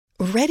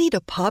Ready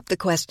to pop the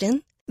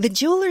question? The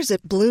jewelers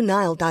at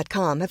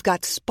BlueNile.com have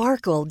got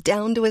sparkle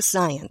down to a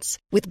science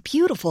with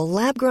beautiful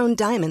lab-grown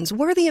diamonds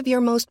worthy of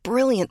your most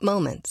brilliant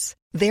moments.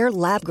 Their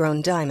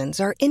lab-grown diamonds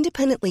are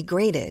independently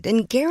graded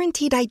and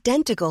guaranteed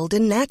identical to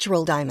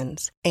natural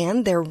diamonds,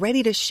 and they're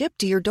ready to ship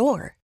to your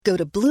door. Go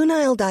to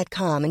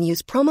BlueNile.com and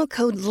use promo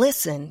code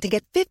LISTEN to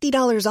get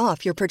 $50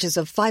 off your purchase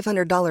of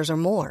 $500 or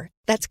more.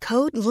 That's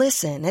code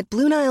LISTEN at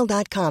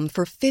BlueNile.com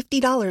for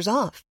 $50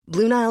 off.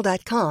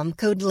 BlueNile.com,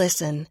 code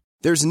LISTEN.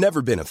 There's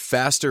never been a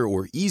faster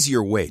or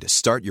easier way to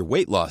start your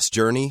weight loss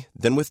journey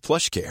than with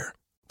PlushCare.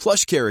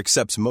 PlushCare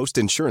accepts most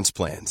insurance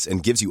plans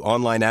and gives you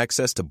online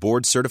access to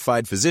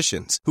board-certified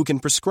physicians who can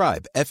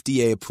prescribe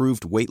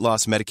FDA-approved weight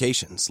loss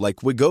medications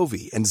like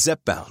Wegovy and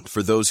Zepbound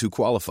for those who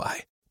qualify.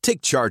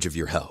 Take charge of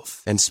your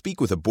health and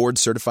speak with a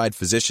board-certified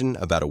physician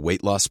about a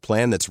weight loss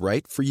plan that's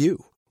right for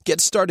you.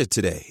 Get started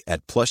today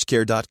at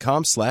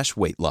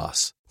plushcare.com/weight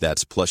loss.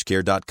 That's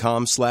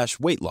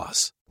plushcare.com/weight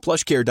loss.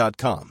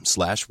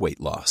 plushcare.com/weight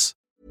loss.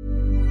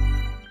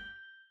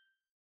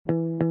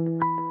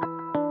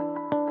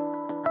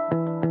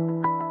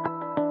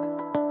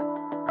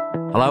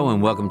 Hello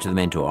and welcome to The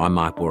Mentor. I'm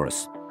Mark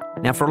Boris.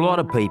 Now, for a lot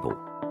of people,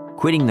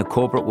 quitting the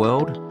corporate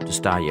world to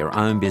start your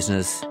own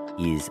business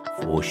is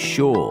for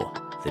sure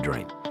the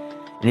dream.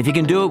 And if you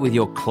can do it with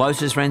your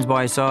closest friends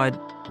by your side,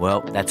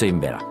 well, that's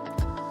even better.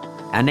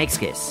 Our next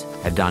guests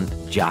have done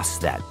just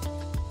that.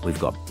 We've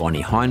got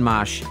Bonnie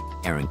Hindmarsh,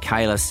 Erin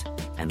Kalis,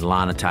 and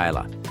Lana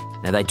Taylor.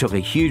 Now, they took a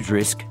huge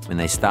risk when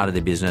they started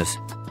their business,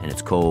 and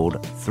it's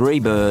called Three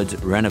Birds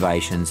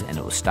Renovations, and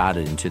it was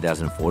started in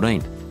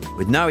 2014.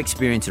 With no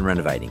experience in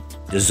renovating,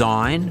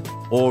 design,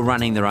 or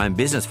running their own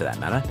business for that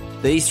matter,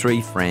 these three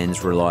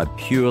friends relied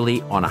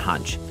purely on a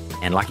hunch.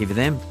 And lucky for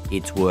them,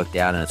 it's worked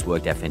out, and it's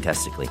worked out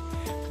fantastically.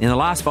 In the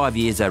last 5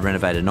 years, they've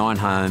renovated 9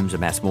 homes,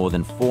 amassed more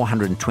than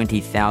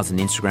 420,000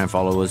 Instagram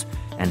followers,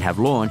 and have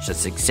launched a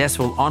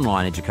successful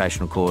online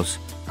educational course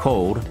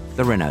called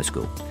the Reno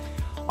School.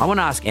 I want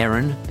to ask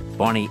Erin,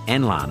 Bonnie,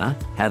 and Lana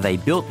how they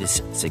built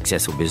this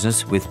successful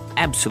business with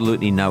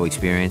absolutely no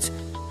experience,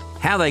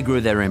 how they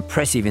grew their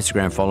impressive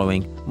Instagram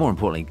following, more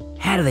importantly,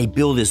 how do they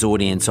build this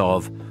audience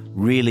of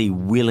really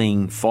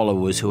willing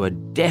followers who are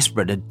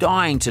desperate and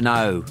dying to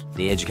know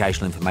the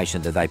educational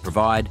information that they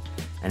provide,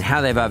 and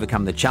how they've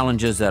overcome the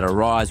challenges that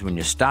arise when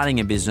you're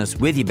starting a business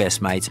with your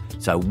best mates.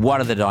 So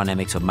what are the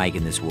dynamics of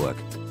making this work?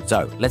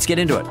 So let's get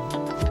into it.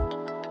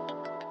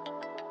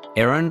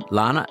 Erin,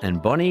 Lana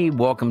and Bonnie,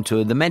 welcome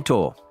to The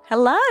Mentor.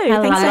 Hello.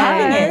 Hello. Thanks for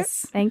having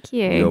us. Thank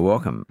you. You're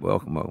welcome.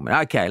 Welcome.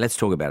 Okay, let's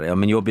talk about it. I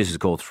mean, your business is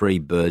called Three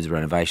Birds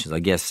Renovations. I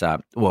guess,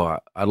 well,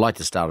 I'd like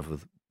to start off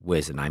with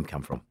where's the name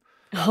come from?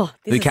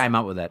 Who came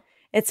up with that?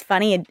 It's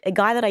funny. A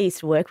guy that I used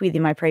to work with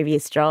in my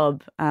previous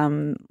job,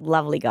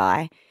 lovely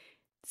guy,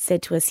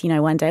 said to us,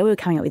 one day we were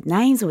coming up with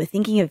names, we were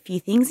thinking of a few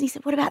things. And he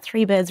said, what about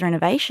Three Birds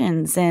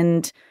Renovations?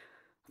 And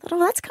I thought,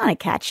 that's kind of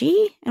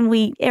catchy. And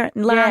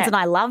Lance and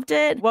I loved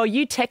it. Well,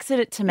 you texted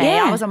it to me.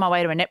 Yeah. I was on my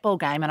way to a netball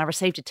game and I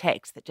received a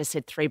text that just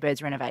said Three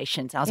Birds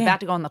Renovations. I was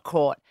about to go on the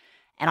court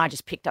and I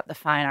just picked up the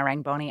phone. I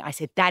rang Bonnie. I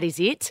said, that is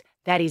it.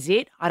 That is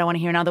it. I don't want to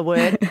hear another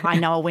word. I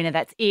know a winner.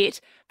 That's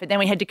it. But then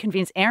we had to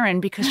convince Erin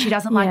because she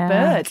doesn't like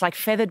birds, like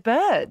feathered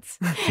birds.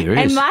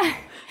 Serious? And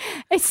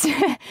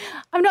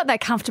I'm not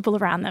that comfortable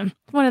around them.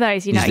 One of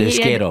those, You're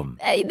scared of them?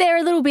 They're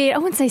a little bit, I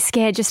wouldn't say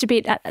scared, just a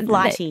bit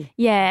Flighty.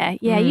 Yeah.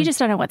 You just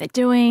don't know what they're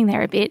doing.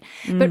 They're a bit.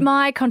 But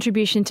my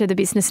contribution to the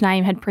business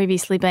name had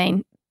previously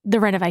been the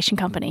renovation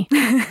company.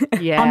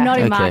 I'm not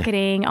in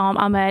marketing.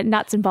 I'm a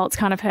nuts and bolts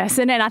kind of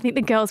person. And I think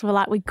the girls were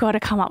like, we've got to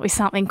come up with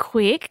something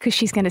quick because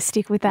she's going to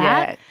stick with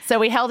that. Yeah. So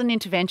we held an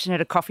intervention at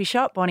a coffee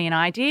shop, Bonnie and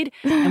I did,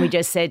 and we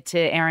just said to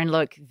Erin,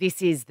 look,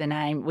 this is the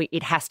name.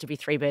 It has to be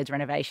Three Birds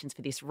Renovations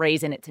for this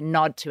reason. It's a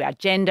nod to our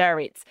gender.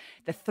 It's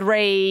the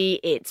three.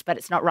 But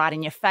it's not right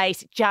in your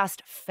face. It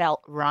just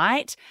felt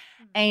right.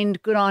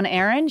 And good on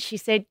Erin. She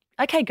said,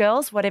 okay,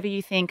 girls, whatever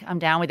you think, I'm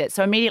down with it.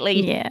 So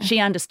immediately she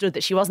understood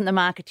that she wasn't the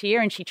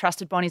marketeer and she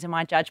trusted Bonnie's and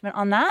my judgment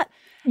on that.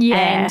 Yeah.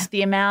 And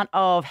the amount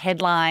of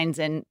headlines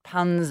and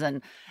puns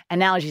and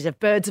analogies of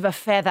birds of a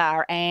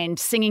feather and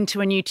singing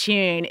to a new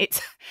tune,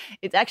 it's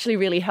actually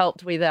really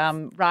helped with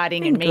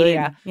writing and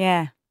media. Good.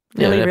 Yeah.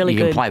 Really you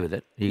good. can play with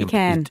it. You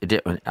can.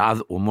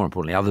 Or more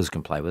importantly, others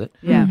can play with it.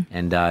 Yeah.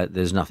 And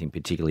there's nothing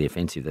particularly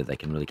offensive that they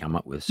can really come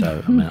up with.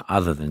 So, I mean,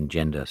 other than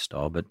gender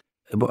style, but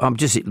I'm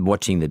just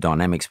watching the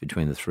dynamics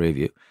between the three of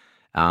you,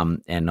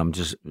 and I'm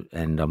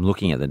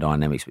looking at the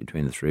dynamics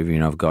between the three of you,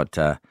 and I've got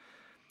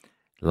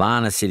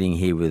Lana sitting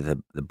here with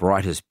the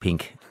brightest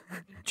pink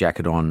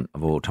jacket on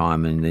of all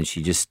time, and then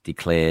she just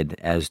declared,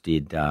 as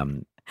did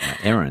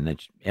Erin,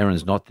 that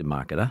Erin's not the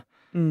marketer,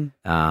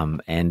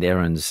 and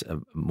Erin's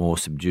more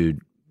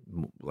subdued,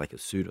 like a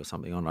suit or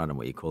something on. I don't know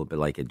what you call it, but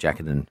like a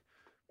jacket and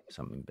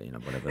something,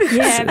 whatever.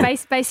 Yeah,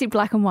 basic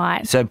black and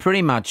white. So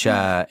pretty much,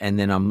 and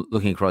then I'm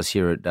looking across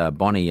here at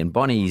Bonnie, and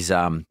Bonnie's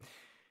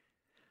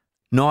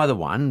neither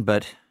one,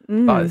 but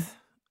both.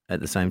 at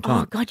the same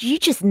time. Oh, God, you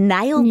just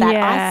nailed that.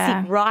 Yeah.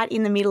 I sit right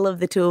in the middle of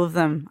the two of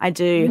them. I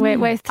do.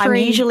 We're three. I'm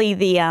usually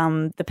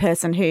the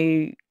person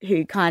who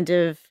kind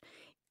of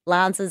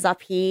Lance is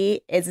up here,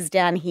 Ez is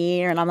down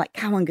here, and I'm like,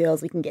 come on,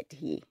 girls, we can get to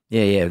here.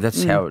 Yeah.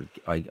 That's how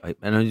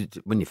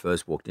when you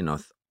first walked in,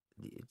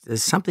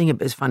 there's something.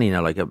 It's funny,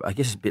 like I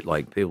guess it's a bit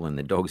like people and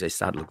their dogs. They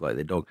start to look like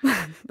their dog,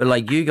 but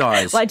like you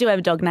guys. Well, I do have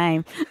a dog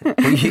name.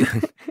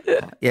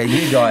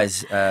 You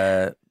guys.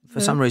 For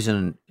some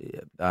reason,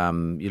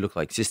 you look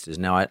like sisters.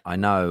 Now I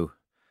know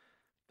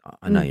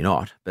you're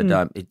not, but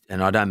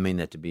and I don't mean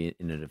that to be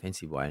in a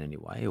defensive way in any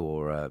way,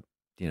 or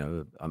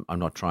I'm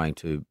not trying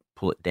to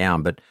pull it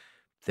down, but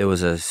there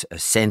was a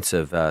sense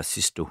of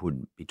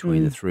sisterhood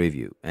between the three of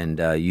you, and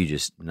you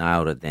just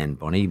nailed it then,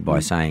 Bonnie, by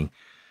saying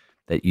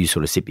that you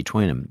sort of sit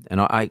between them.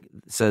 And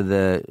so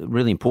the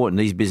really important,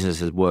 these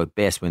businesses work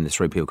best when there's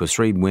three people, because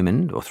three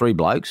women or three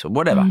blokes or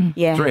whatever,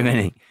 three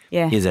men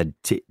is a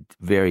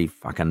very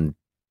fucking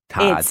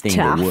hard thing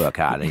tough. to work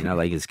hard.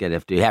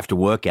 You have to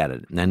work at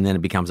it, and then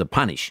it becomes a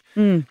punish.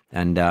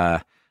 And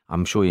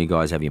I'm sure you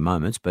guys have your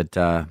moments, but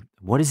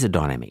what is the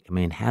dynamic? I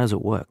mean, how does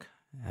it work?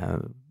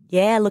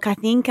 Yeah, look, I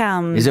think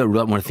is it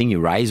one thing you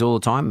raise all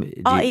the time?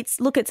 It's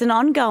an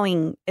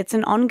ongoing,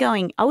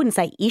 I wouldn't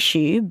say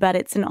issue, but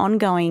it's an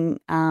ongoing,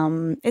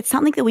 it's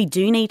something that we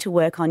do need to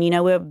work on.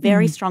 We're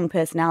very strong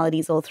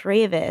personalities, all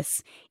three of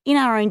us, in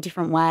our own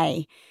different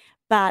way.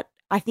 But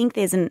I think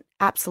there's an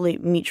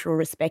absolute mutual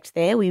respect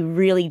there. We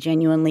really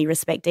genuinely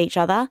respect each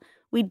other.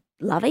 We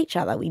love each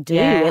other. We do.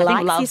 Yeah, We're I like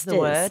think love's sisters. the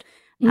word.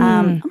 Oh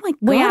my God,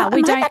 We am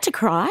I don't- about to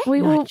cry?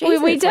 We No,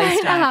 Jesus, we please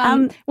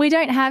don't we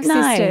don't have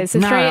No. sisters. The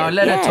No, three-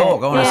 let her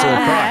talk. I want to see her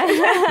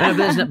Yeah. cry.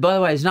 No, but by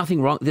the way, there's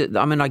nothing wrong.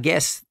 I mean, I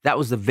guess that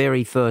was the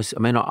very first. I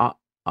mean,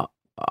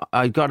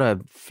 I got a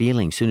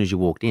feeling as soon as you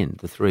walked in,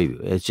 the three of you.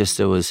 It's just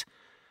there was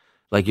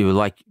like you were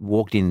like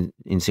walked in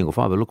single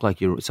file, but it looked like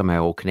you're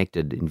somehow all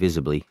connected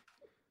invisibly.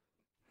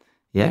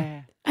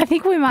 Yeah. I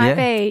think we might Yeah.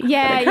 be.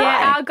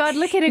 Yeah. Oh God,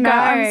 look at it No, go.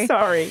 I'm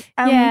sorry.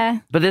 Yeah.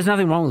 But there's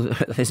nothing wrong.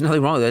 There's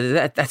nothing wrong with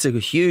that. That's a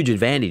huge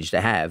advantage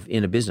to have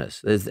in a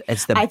business. It's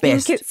the I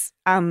best. think it's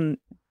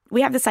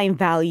we have the same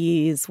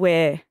values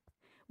where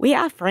we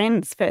are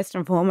friends first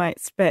and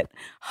foremost, but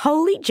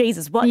holy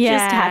Jesus, what Yeah.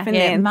 just happened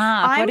Yeah, then?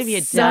 Mark, what I'm have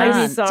you so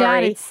done?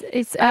 sorry.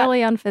 It's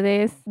early on for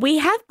this. We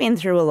have been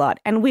through a lot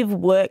and we've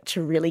worked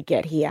to really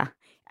get here.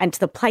 And to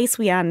the place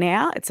we are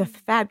now, it's a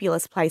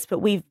fabulous place, but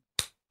we've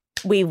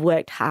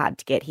worked hard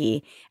to get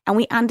here and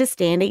we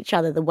understand each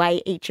other, the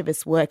way each of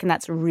us work, and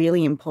that's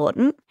really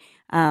important.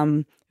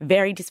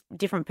 Very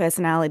different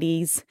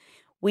personalities.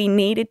 We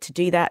needed to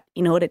do that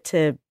in order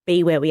to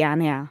be where we are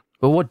now.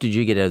 Well, what did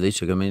you get out of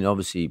this? I mean,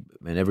 obviously,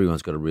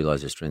 everyone's got to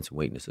realise their strengths and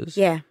weaknesses.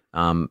 Yeah.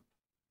 All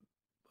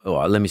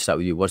right, let me start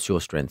with you. What's your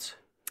strengths?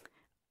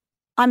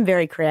 I'm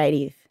very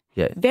creative.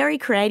 Yeah. Very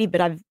creative,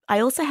 but I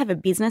also have a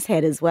business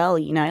head as well,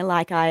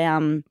 like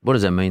What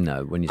does that mean,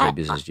 though, when you say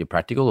business? You're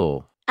practical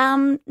or?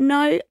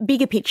 no,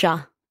 bigger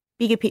picture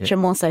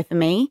more so for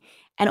me.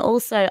 And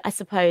also, I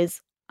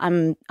suppose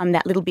I'm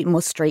that little bit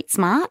more street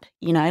smart,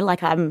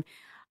 like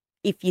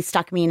if you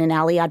stuck me in an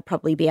alley, I'd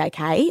probably be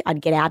okay. I'd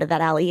get out of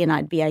that alley and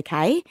I'd be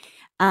okay.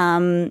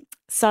 So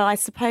I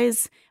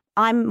suppose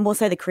I'm more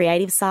so the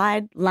creative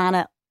side.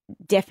 Lana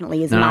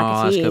definitely is a No,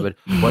 I'll ask marketeer. her,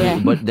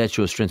 but what, that's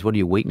your strengths. What are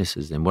your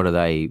weaknesses then? What do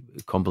they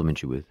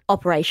complement you with?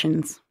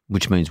 Operations,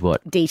 Which means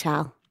what?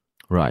 detail.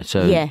 Right.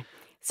 So Yeah.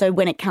 So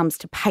when it comes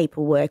to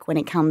paperwork, when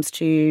it comes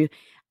to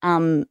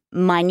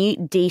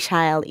minute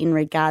detail in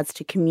regards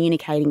to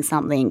communicating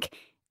something,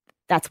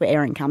 that's where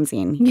Erin comes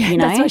in. Yeah,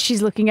 that's what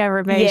she's looking over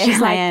at me. Yeah, She's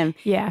like, I am.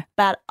 yeah.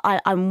 But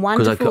I'm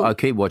because wonderful. I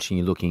keep watching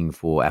you looking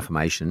for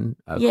affirmation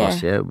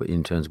across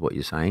in terms of what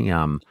you're saying.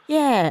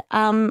 Yeah.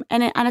 And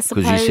I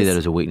suppose Because you see that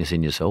as a weakness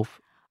in yourself.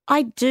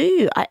 I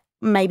do.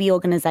 Maybe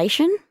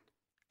organisation.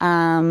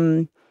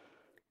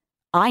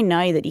 I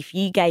know that if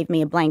you gave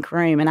me a blank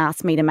room and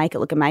asked me to make it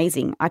look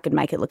amazing, I could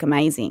make it look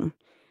amazing.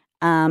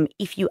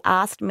 If you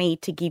asked me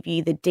to give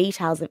you the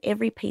details of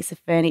every piece of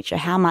furniture,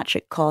 how much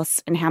it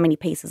costs and how many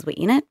pieces were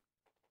in it,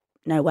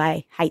 no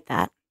way. Hate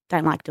that.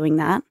 Don't like doing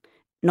that.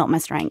 Not my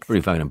strength.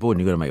 Pretty fucking important.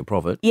 You've got to make a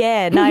profit.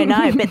 Yeah,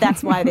 no, but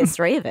that's why there's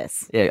three of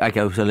us. Yeah.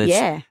 Okay.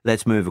 So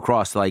let's move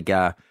across. Like,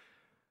 Lana,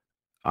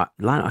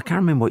 I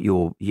can't remember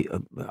what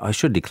I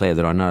should declare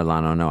that I know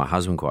Lana. I know her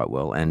husband quite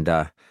well, and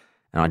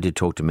I did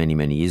talk to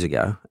many years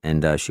ago,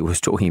 and she was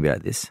talking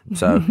about this.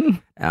 So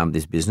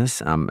this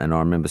business, and I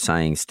remember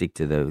saying stick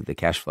to the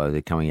cash flow.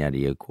 They're coming out of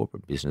your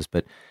corporate business,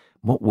 but.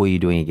 What were you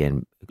doing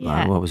again?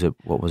 Yeah. What was it?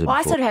 Well, before?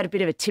 I sort of had a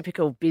bit of a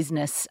typical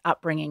business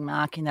upbringing,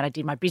 Mark, in that I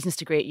did my business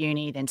degree at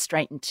uni, then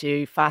straight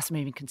into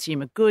fast-moving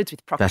consumer goods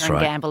with Procter That's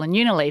right. & Gamble and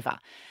Unilever.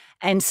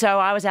 And so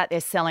I was out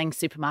there selling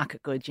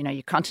supermarket goods,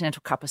 your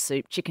Continental Cup of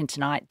Soup, Chicken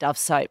Tonight, Dove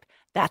soap.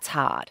 That's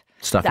hard.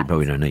 Stuff you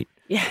probably don't eat.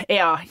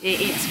 Yeah,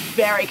 it's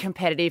very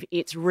competitive.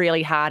 It's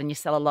really hard, and you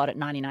sell a lot at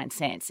 99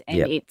 cents.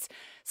 And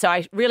so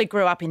I really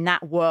grew up in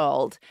that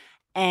world.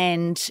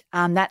 And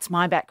that's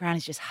my background,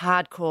 is just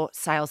hardcore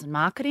sales and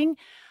marketing.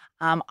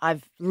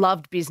 I've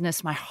loved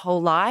business my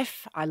whole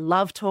life. I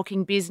love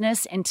talking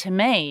business. And to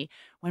me,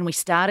 when we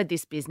started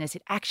this business,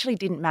 it actually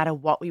didn't matter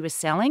what we were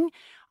selling.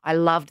 I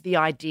loved the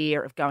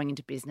idea of going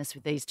into business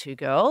with these two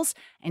girls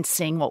and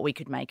seeing what we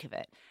could make of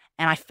it.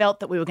 And I felt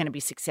that we were going to be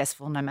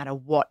successful no matter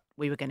what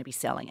we were going to be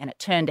selling. And it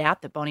turned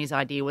out that Bonnie's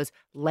idea was,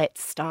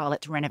 let's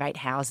renovate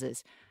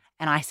houses.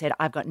 And I said,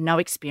 I've got no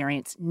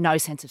experience, no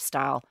sense of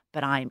style,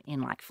 but I'm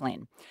in like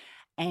Flynn.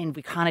 And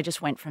we kind of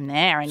just went from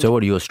there. And so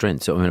what are your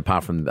strengths? I mean,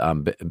 apart from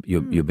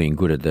you're being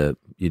good at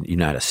you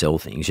know how to sell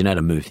things, you know how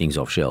to move things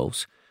off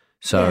shelves.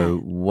 So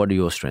what are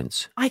your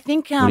strengths? I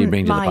think what do you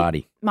bring to the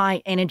party?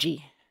 My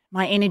energy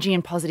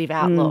and positive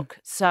outlook.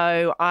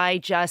 So I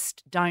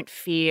just don't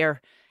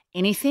fear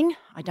anything.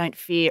 I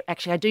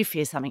do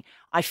fear something.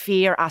 I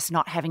fear us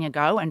not having a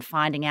go and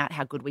finding out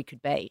how good we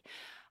could be.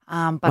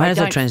 But how does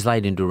that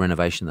translate into a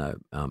renovation, though?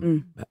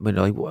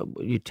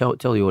 You tell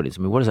the audience.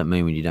 I mean, what does that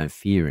mean when you don't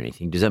fear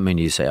anything? Does that mean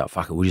you say, "Oh,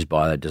 fuck it, we'll just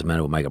buy that. Doesn't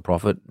matter. We'll make a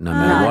profit, no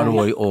matter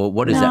what." Or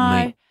what does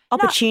that mean?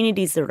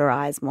 Opportunities that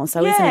arise more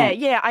so, isn't it?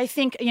 Yeah. I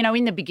think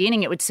in the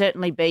beginning it would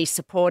certainly be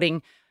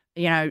supporting,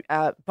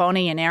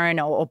 Bonnie and Erin,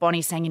 or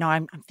Bonnie saying,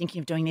 I'm thinking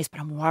of doing this, but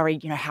I'm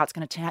worried, how it's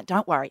going to turn out.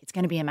 Don't worry, it's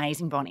going to be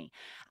amazing, Bonnie.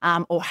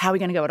 Or how are we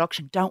going to go at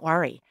auction? Don't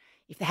worry.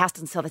 If the house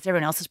doesn't sell, that's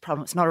everyone else's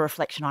problem. It's not a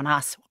reflection on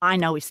us. I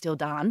know we've still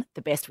done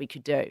the best we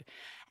could do.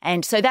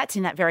 And so that's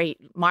in that very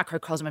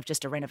microcosm of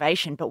just a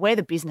renovation. But where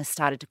the business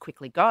started to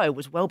quickly go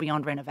was well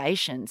beyond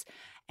renovations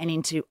and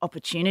into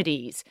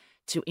opportunities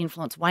to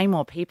influence way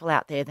more people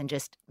out there than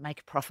just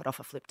make a profit off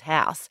a flipped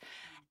house.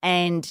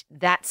 And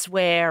that's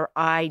where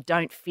I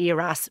don't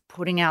fear us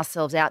putting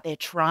ourselves out there,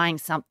 trying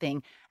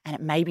something, and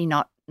it maybe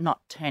not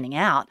turning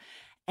out.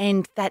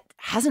 And that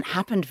hasn't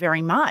happened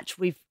very much.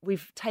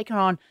 We've taken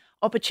on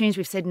opportunities,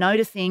 we've said no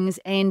to things,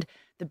 and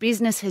the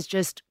business has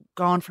just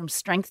gone from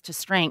strength to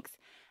strength.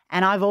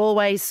 And I've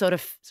always sort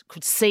of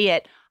could see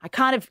it. I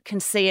kind of can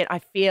see it. I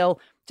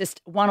feel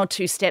just one or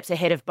two steps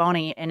ahead of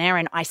Bonnie and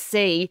Erin. I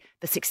see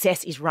the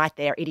success is right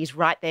there. It is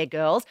right there,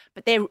 girls.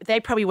 But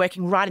they're probably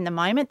working right in the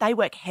moment. They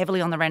work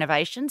heavily on the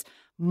renovations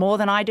more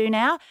than I do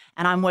now.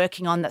 And I'm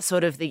working on that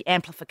sort of the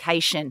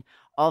amplification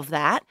of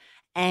that.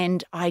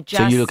 And I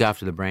just... So you look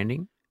after the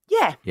branding?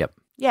 Yeah. Yep.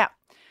 Yeah.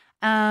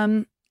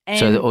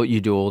 So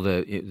you do all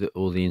the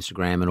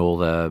Instagram and all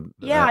the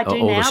I do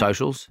all now. the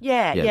socials?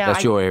 Yeah.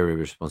 That's your area of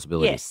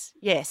responsibility.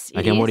 Yes.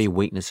 Okay, what are your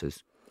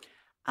weaknesses?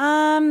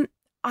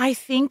 I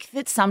think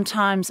that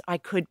sometimes I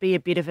could be a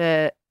bit of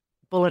a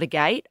bull at a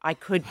gate. I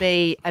could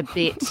be a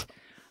bit...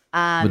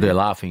 Well, they're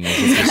laughing.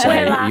 That's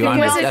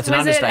an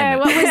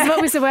understatement.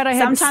 What was the word I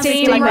heard? Sometimes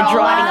it's like we're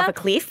driving off a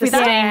cliff. With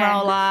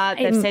steamroller.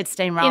 They've said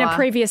steamroller. In a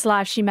previous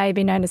life, she may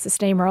be known as the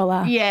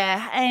steamroller.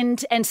 Yeah,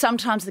 and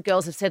sometimes the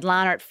girls have said,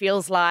 Lana, it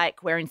feels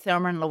like we're in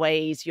Thelma and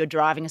Louise, you're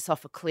driving us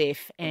off a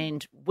cliff,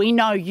 and we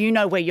know you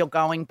know where you're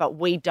going, but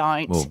we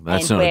don't. Well,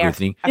 that's not a good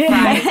thing.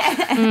 Afraid,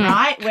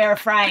 right? We're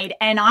afraid.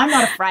 And I'm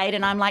not afraid,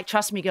 and I'm like,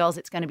 trust me, girls,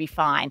 it's going to be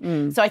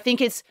fine. So I think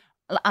it's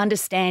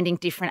understanding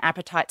different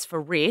appetites for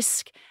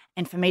risk,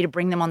 and for me to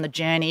bring them on the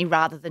journey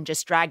rather than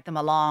just drag them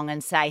along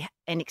and say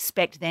and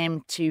expect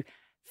them to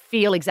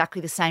feel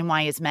exactly the same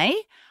way as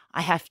me.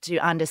 I have to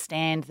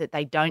understand that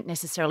they don't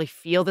necessarily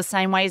feel the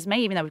same way as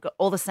me, even though we've got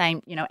all the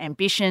same,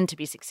 ambition to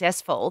be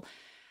successful.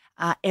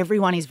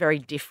 Everyone is very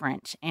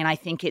different. And I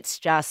think it's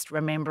just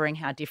remembering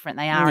how different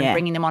they are and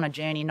bringing them on a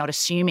journey, not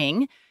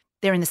assuming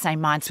they're in the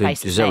same mind space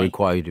as me. Does that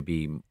require you to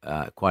be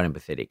quite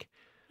empathetic?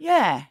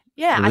 Yeah.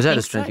 Was that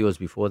a strength of yours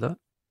before that?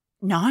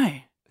 No.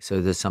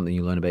 So there's something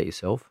you learn about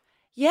yourself?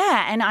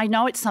 Yeah, and I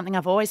know it's something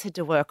I've always had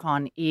to work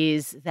on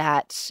is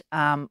that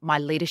my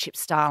leadership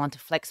style and to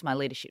flex my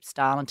leadership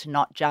style and to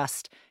not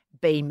just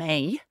be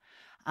me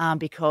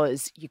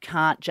because you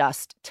can't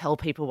just tell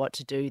people what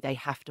to do. They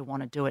have to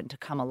want to do it and to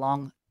come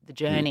along the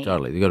journey. Yeah,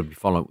 totally. You've got to be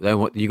following.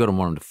 You got to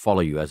want them to follow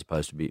you as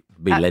opposed to be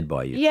led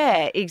by you.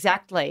 Yeah,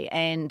 exactly.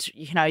 And,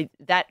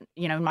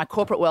 in my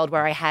corporate world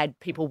where I had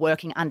people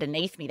working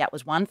underneath me, that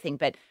was one thing,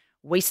 but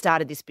we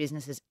started this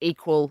business as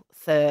equal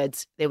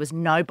thirds. There was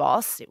no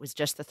boss. It was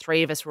just the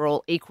three of us were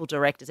all equal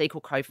directors,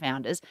 equal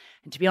co-founders.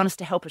 And to be honest,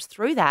 to help us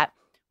through that,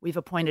 we've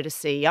appointed a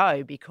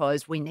CEO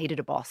because we needed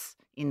a boss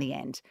in the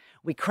end.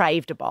 We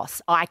craved a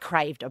boss. I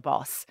craved a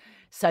boss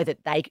so that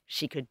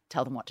she could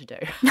tell them what to do.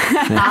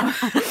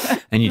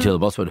 And you tell the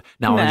boss what to do.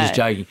 No, I'm just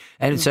joking.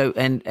 And so,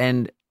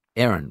 and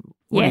Erin,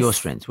 what are your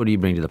strengths? What do you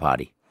bring to the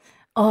party?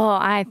 Oh,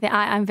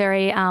 I'm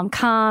very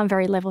calm,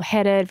 very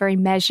level-headed, very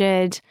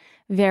measured,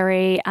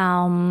 very...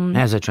 How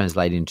does that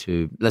translate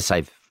into, let's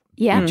say,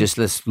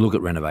 let's look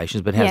at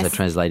renovations, but how does that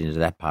translate into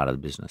that part of the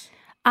business?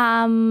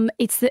 I'm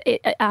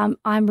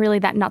really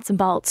that nuts and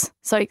bolts.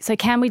 So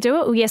can we do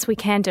it? Well, yes, we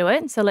can do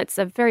it. So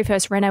the very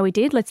first reno we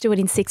did, let's do it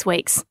in 6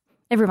 weeks.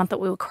 Everyone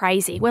thought we were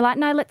crazy. We're like,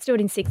 no, let's do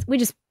it in 6. We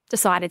just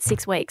decided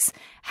 6 weeks.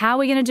 How are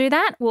we going to do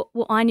that? Well,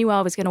 I knew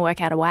I was going to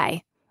work out a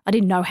way. I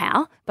didn't know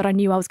how, but I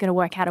knew I was going to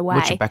work out a way.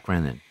 What's your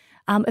background then?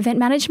 Event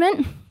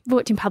management,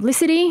 worked in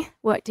publicity,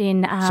 worked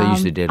in... so you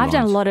used to deadlines. I've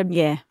done a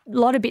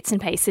lot of bits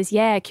and pieces,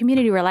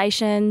 community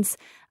relations,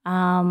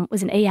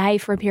 was an EA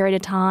for a period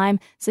of time,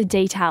 so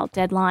detailed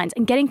deadlines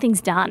and getting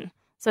things done.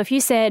 So if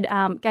you said,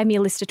 gave me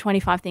a list of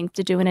 25 things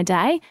to do in a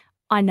day,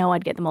 I know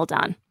I'd get them all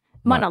done.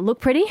 Might not look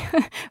pretty.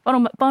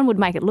 Bon would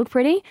make it look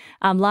pretty.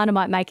 Lana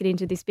might make it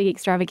into this big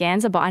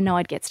extravaganza, but I know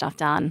I'd get stuff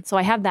done. So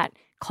I have that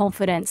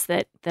confidence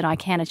that I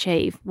can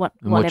achieve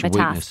whatever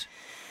task.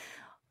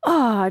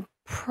 Oh,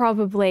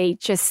 probably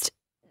just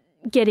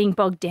getting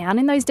bogged down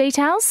in those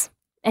details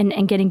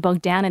and getting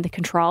bogged down in the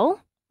control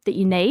that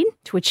you need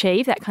to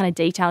achieve that kind of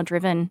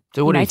detail-driven task.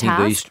 So what do you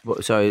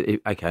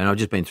think okay, and I've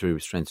just been through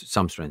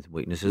some strengths and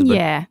weaknesses,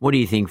 but what do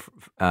you think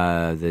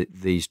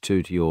these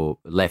two to your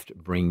left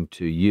bring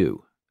to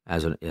you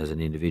as an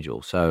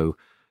individual? So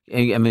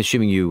I'm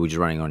assuming you were just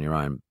running on your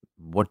own.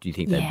 What do you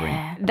think they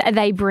bring?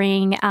 They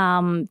bring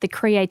the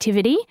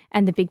creativity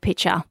and the big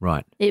picture.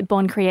 Right.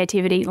 Bond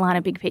creativity,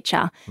 Lana big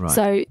picture.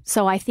 Right.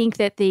 So I think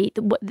that the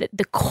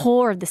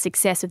core of the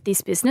success of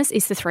this business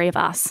is the three of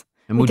us.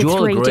 And would you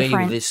all agree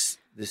with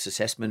this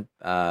assessment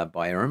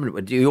by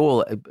Erin? Do you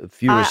all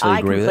furiously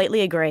agree with it? I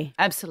completely agree.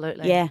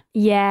 Absolutely. Yeah.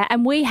 Yeah,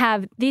 and we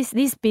have this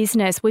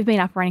business, we've been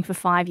up running for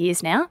 5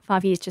 years now,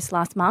 5 years just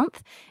last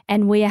month,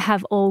 and we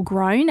have all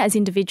grown as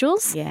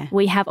individuals. Yeah.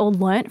 We have all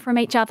learnt from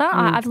each other.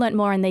 I've learnt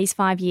more in these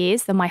 5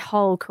 years than my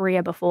whole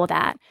career before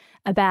that,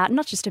 about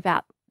not just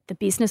about the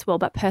business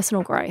world, but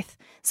personal growth.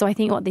 So I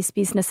think what this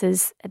business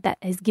has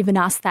given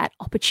us that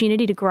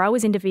opportunity to grow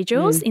as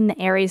individuals in the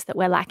areas that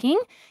we're lacking.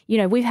 You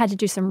know, we've had to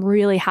do some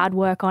really hard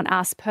work on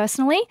us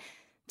personally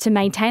to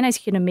maintain, as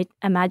you can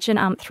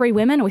imagine, 3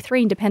 women with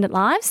 3 independent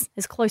lives,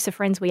 as close of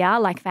friends we are,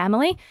 like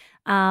family.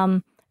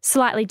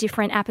 Slightly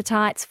different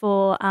appetites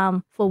for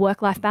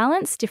work-life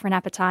balance, different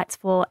appetites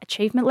for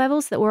achievement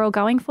levels that we're all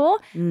going for,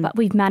 but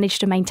we've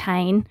managed to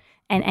maintain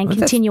and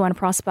continue and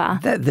prosper.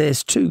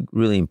 There's 2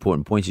 really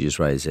important points you just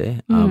raised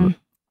there.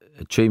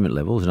 Achievement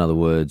levels, in other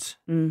words,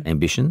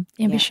 ambition.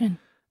 Ambition.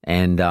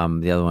 And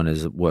the other one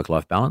is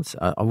work-life balance.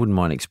 I wouldn't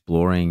mind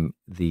exploring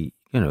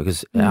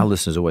because our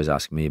listeners always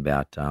ask me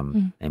about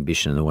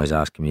ambition and always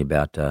asking me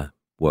about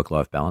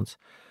work-life balance.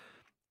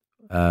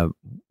 Do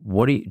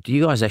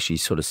you guys actually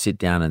sort of sit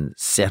down and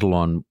settle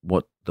on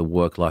what the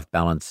work-life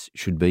balance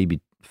should be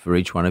for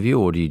each one of you,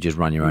 or do you just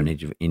run your own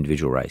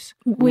individual race?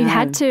 We've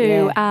had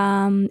to.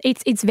 Yeah.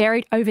 It's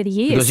varied over the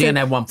years. Because you're going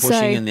to have one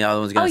pushing and the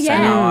other one's going to say,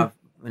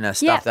 no,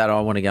 stuff that,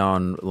 I want to go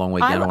on a long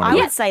weekend. I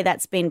would say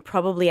that's been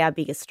probably our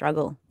biggest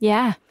struggle.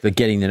 Yeah. For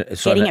getting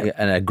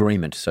an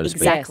agreement, so to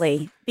speak.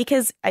 Exactly.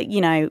 Because,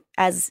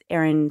 as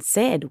Erin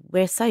said,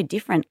 we're so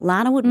different.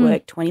 Lana would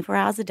work 24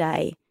 hours a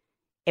day,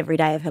 every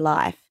day of her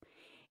life.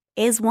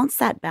 Ez wants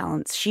that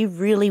balance. She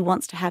really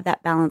wants to have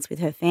that balance with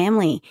her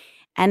family.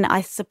 And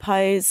I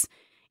suppose,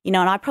 and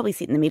I probably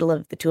sit in the middle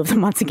of the 2 of them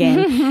once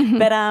again.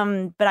 but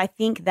I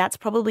think that's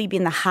probably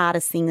been the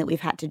hardest thing that we've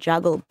had to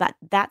juggle. But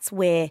that's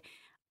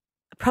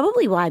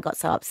probably why I got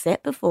so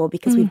upset before,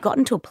 because we've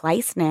gotten to a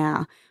place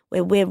now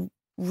where we're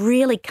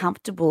really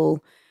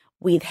comfortable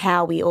with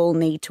how we all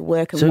need to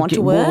work and want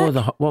to work.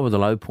 What were the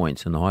low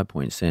points and the high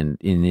points then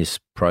in this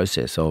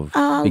process of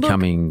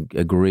having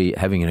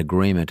an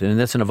agreement? And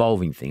that's an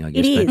evolving thing, I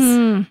guess. It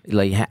is.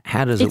 Like,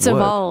 how does it work? It's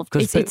evolved.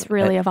 It's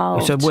really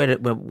evolved. So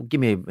give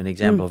me an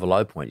example of a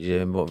low point.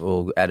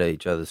 We'll add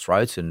each other's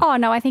throats.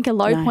 I think a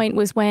low point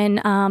was when,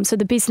 so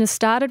the business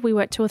started, we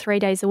worked 2 or 3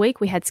 days a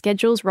week. We had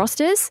schedules,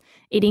 rosters.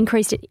 It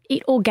increased.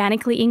 It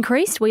organically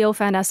increased. We all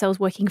found ourselves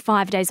working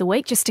 5 days a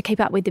week just to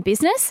keep up with the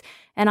business.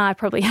 And I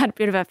probably had a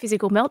bit of a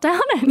physical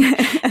meltdown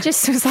and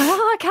just was like,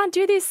 I can't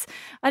do this.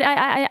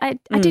 I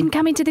didn't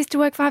come into this to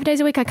work 5 days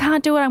a week. I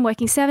can't do it. I'm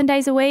working 7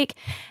 days a week.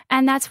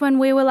 And that's when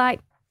we were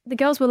like, the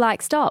girls were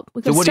like, stop.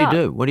 So what do you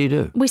do? What do you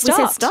do? We stopped.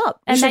 We said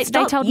stop. And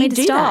they told me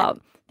to stop.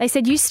 They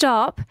said, you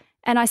stop.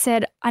 And I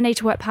said, I need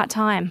to work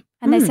part-time.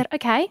 And they said,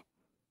 okay,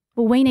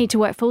 well, we need to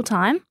work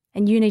full-time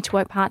and you need to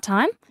work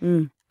part-time.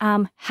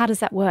 How does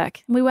that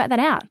work? And we worked that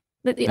out.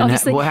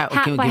 Obviously,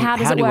 how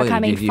does it work? I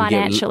mean,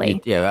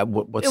 financially.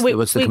 What's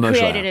the commercial? We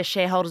created a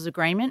shareholders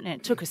agreement, and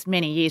it took us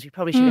many years. We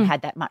probably should have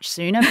had that much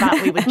sooner,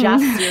 but we were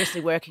just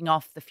seriously working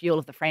off the fuel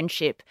of the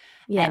friendship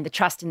and the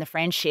trust in the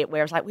friendship,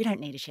 where it's like, we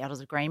don't need a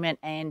shareholders agreement.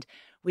 And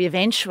we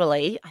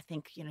eventually, I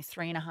think,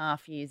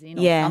 3.5 years in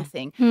or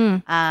something,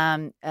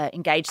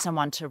 engaged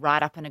someone to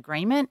write up an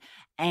agreement,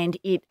 and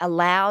it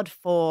allowed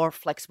for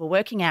flexible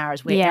working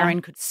hours where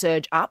Erin could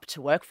surge up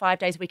to work 5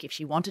 days a week if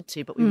she wanted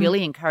to, but we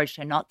really encouraged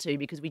her not to,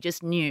 because we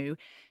just knew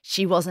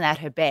she wasn't at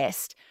her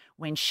best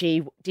when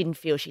she didn't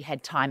feel she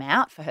had time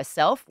out for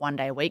herself 1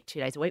 day a week, 2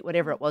 days a week,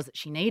 whatever it was that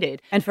she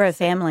needed. And for her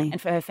family.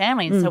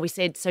 And so we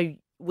said,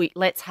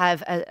 let's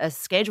have a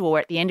schedule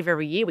where at the end of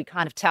every year we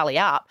kind of tally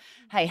up,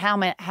 hey, how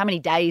many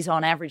days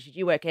on average did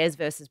you work Ez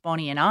versus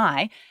Bonnie and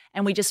I?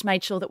 And we just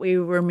made sure that we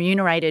were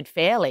remunerated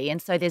fairly.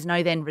 And so there's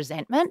no then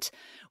resentment,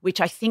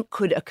 which I think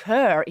could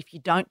occur if you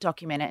don't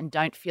document it and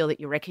don't feel that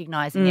you're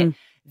recognising it.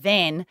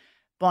 Then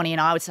Bonnie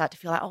and I would start to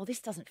feel like, oh, this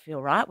doesn't feel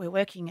right. We're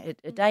working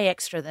a day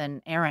extra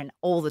than Erin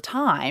all the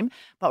time,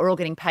 but we're all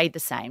getting paid the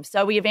same.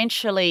 So we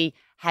eventually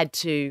had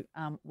to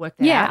work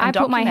that out. Yeah, I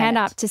put my hand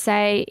up to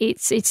say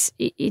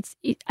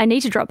I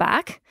need to drop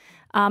back.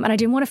 And I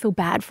didn't want to feel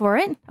bad for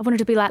it. I wanted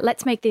to be like,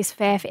 let's make this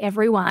fair for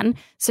everyone.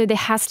 So there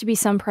has to be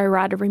some pro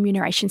rata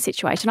remuneration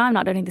situation. I'm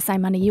not earning the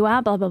same money you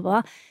are, blah, blah,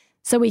 blah.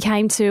 So we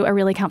came to a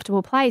really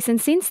comfortable place.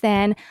 And since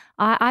then,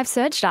 I've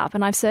surged up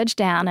and I've surged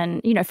down.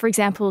 And, you know, for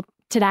example,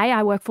 today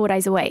I work 4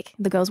 days a week.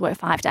 The girls work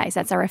 5 days.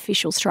 That's our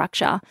official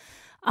structure.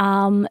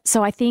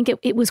 So I think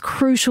it was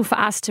crucial for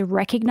us to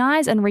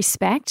recognise and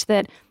respect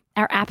that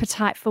our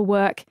appetite for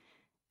work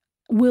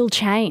will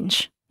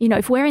change. You know,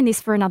 if we're in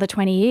this for another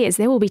 20 years,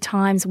 there will be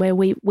times where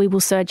we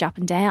will surge up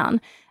and down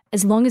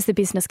as long as the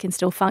business can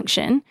still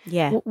function.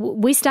 Yeah.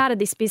 We started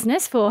this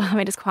business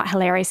it's quite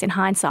hilarious in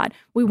hindsight.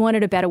 We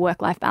wanted a better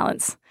work-life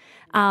balance.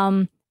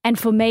 And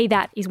for me,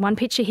 that is one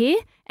picture here.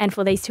 And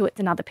for these two, it's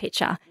another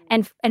picture.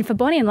 And for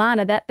Bonnie and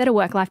Lana, that better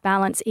work-life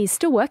balance is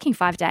still working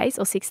 5 days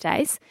or 6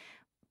 days,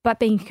 but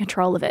being in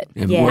control of it.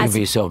 And working for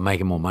yourself,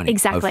 making more money.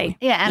 Exactly. Hopefully.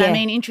 Yeah, and I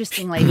mean,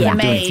 interestingly,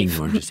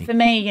 for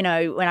me, you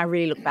know, when I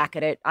really look back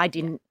at it, I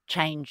didn't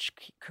change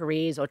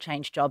careers or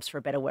change jobs for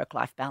a better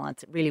work-life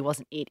balance. It really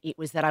wasn't it. It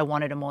was that I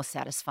wanted a more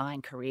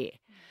satisfying career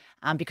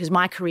because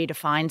my career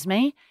defines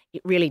me.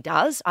 It really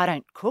does. I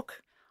don't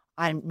cook.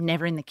 I'm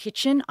never in the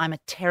kitchen. I'm a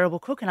terrible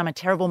cook and I'm a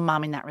terrible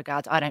mum in that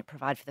regards. I don't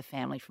provide for the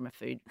family from a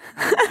food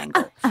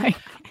angle.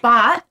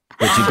 But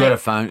you got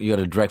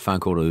a direct phone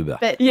call to Uber.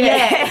 But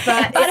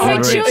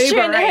her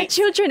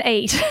children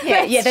eat.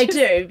 Yeah, they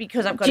do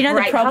because I've got do you a know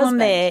great the problem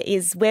husband. there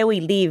is where we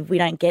live, we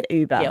don't get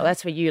Uber. Yeah, well,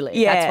 that's where you live.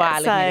 Yeah, that's why I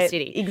live in the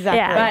city. Exactly.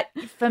 Yeah.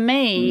 But for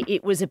me,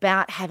 it was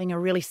about having a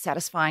really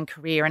satisfying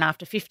career. And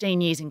after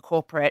 15 years in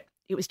corporate,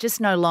 it was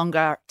just no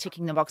longer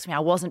ticking the box for me. I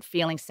wasn't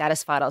feeling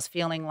satisfied. I was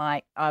feeling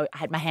like I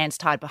had my hands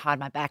tied behind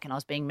my back and I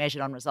was being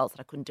measured on results that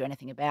I couldn't do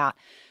anything about.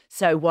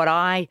 So what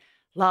I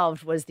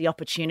loved was the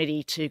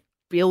opportunity to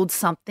build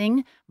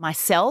something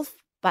myself,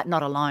 but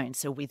not alone.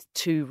 So with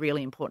two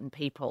really important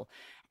people.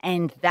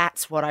 And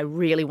that's what I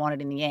really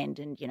wanted in the end.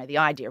 And, you know, the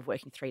idea of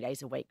working 3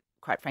 days a week,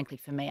 quite frankly,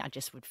 for me, I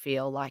just would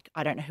feel like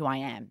I don't know who I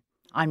am.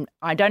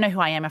 I don't know who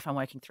I am if I'm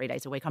working 3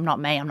 days a week. I'm not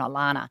me. I'm not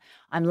Lana.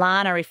 I'm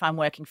Lana if I'm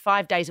working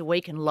 5 days a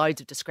week and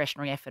loads of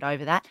discretionary effort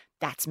over that.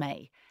 That's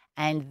me.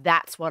 And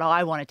that's what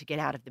I wanted to get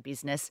out of the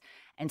business.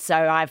 And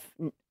so I've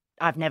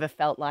never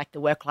felt like the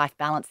work-life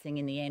balance thing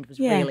in the end was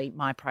really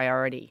my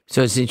priority.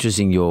 So it's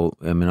interesting.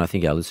 I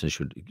think our listeners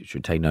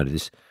should take note of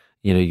this.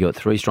 You know, you got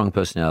 3 strong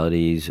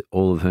personalities,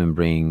 all of whom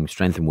bring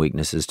strength and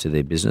weaknesses to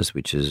their business,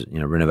 which is, you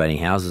know, renovating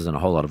houses and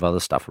a whole lot of other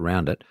stuff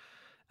around it.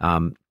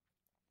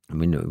 I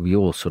mean, we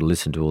all sort of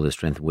listen to all their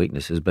strengths and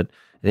weaknesses, but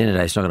at the end of the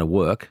day, it's not going to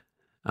work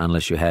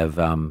unless you have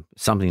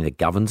something that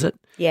governs it.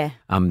 Yeah.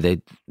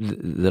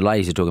 The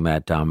ladies are talking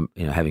about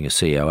having a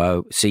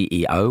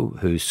CEO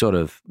who's sort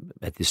of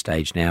at this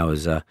stage now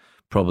is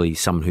probably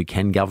someone who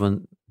can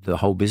govern the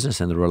whole business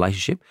and the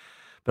relationship.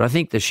 But I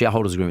think the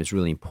shareholders agreement is a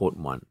really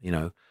important one, you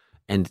know.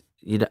 And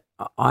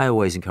I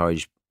always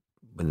encourage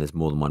when there's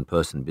more than one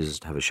person in business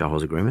to have a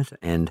shareholders agreement,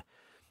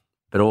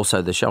 but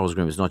also the shareholders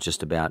agreement is not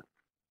just about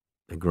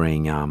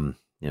agreeing,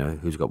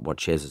 who's got what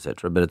shares,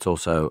 etc. But it's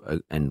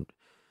also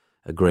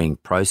agreeing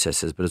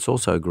processes, but it's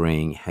also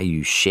agreeing how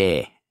you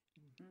share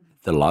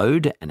the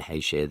load and how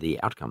you share the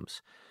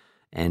outcomes,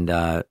 and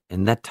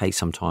that takes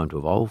some time to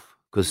evolve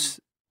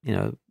because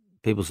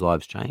people's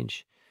lives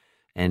change,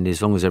 and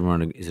as long as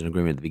everyone is in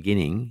agreement at the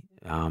beginning,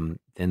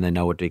 then they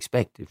know what to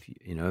expect.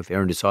 If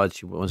Erin decides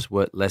she wants to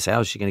work less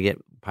hours, she's going to get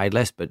paid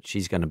less, but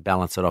she's going to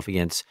balance it off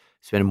against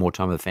spending more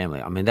time with the family.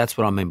 I mean, that's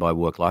what I mean by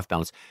work-life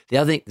balance. The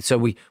other thing,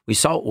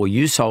 so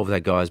you solve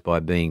that, guys,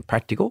 by being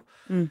practical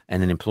and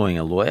then employing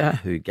a lawyer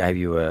who gave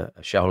you a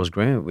shareholders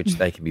agreement, which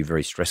they can be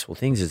very stressful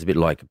things. It's a bit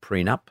like a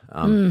prenup.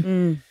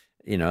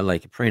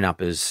 Like a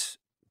prenup is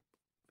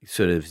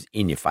sort of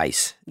in your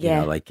face.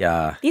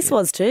 This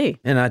was too.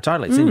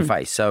 Totally. It's in your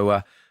face.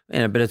 So,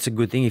 but it's a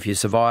good thing. If you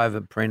survive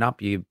a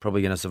prenup, you're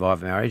probably going to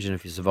survive a marriage. And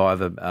if you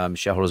survive a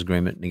shareholders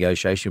agreement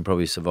negotiation, you'll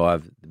probably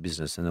survive the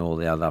business and all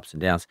the other ups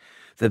and downs.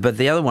 But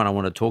the other one I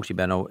want to talk to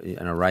you about,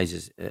 and I raised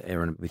this,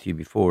 Erin, with you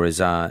before, is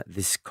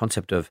this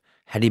concept of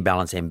how do you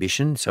balance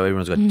ambition? So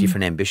everyone's got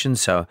different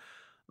ambitions. So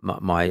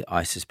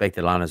I suspect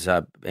that Lana's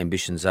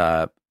ambitions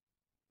are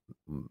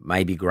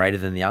maybe greater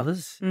than the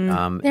others.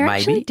 They're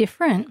actually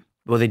different.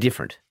 Well, they're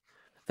different.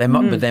 They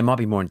might, but they might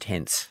be more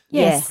intense.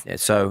 Yes. Yeah,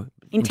 so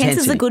intense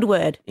is a good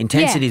word.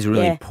 Intensity is a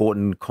really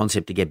important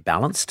concept to get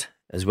balanced,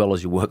 as well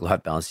as your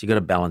work-life balance. You've got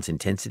to balance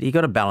intensity. You've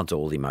got to balance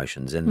all the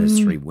emotions. And there's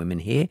 3 women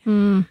here.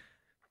 You've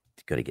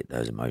got to get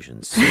those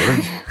emotions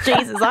sorted.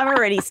 Jesus, I've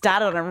already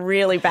started on a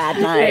really bad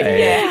note.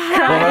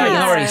 Well, I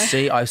can already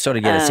see. I sort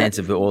of get a sense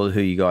of all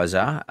who you guys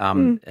are.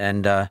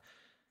 And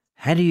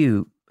how do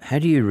you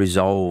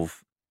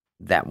resolve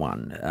that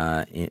one,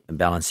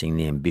 balancing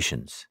the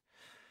ambitions?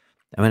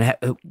 I mean,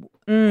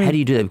 how do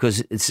you do that?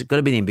 Because it's got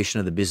to be the ambition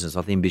of the business,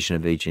 not the ambition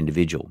of each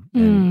individual.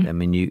 And, I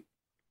mean,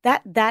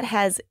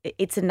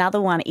 it's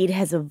another one. It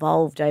has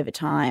evolved over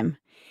time.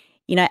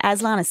 You know,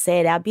 as Lana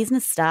said, our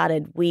business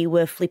started, we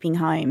were flipping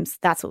homes.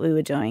 That's what we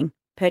were doing.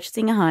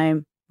 Purchasing a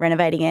home,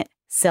 renovating it,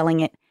 selling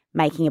it,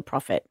 making a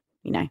profit,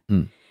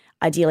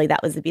 Ideally,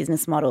 that was the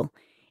business model.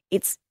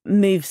 it's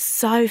moved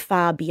so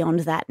far beyond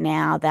that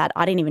now that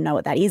I don't even know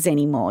what that is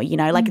anymore.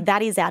 Like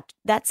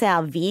that's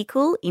our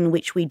vehicle in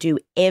which we do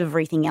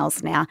everything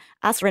else now.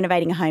 Us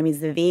renovating a home is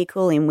the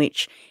vehicle in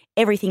which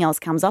everything else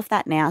comes off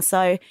that now.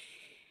 So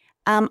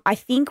I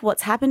think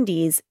what's happened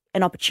is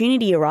an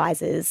opportunity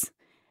arises.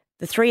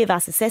 The three of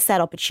us assess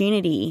that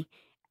opportunity,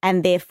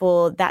 and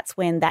therefore that's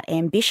when that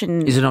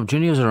ambition. Is it an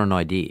opportunity or is it an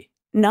idea?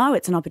 No,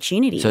 it's an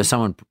opportunity. So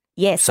someone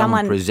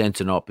presents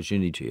an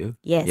opportunity to you?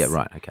 Yes. Yeah,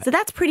 right, okay. So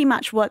that's pretty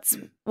much what's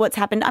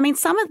happened. I mean,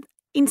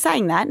 in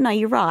saying that, no,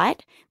 you're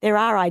right. There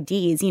are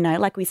ideas,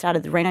 like we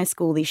started the Reno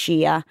School this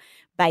year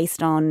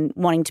based on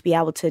wanting to be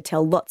able to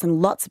tell lots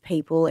and lots of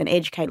people and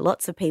educate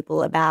lots of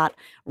people about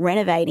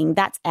renovating.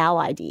 That's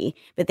our idea.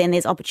 But then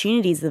there's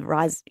opportunities that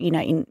arise,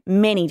 in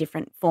many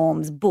different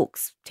forms,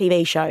 books,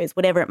 TV shows,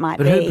 whatever it might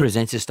be. But who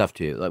presents this stuff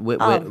to you?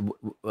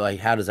 Like,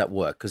 how does that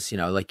work? Because,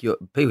 people are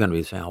going to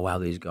be saying, oh, wow,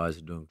 these guys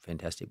are doing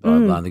fantastic, blah,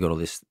 blah, and they've got all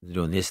this, they're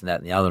doing this and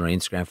that and the other,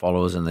 and Instagram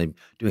followers, and they're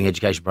doing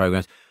education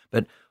programs.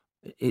 But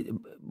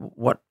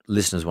what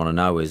listeners want to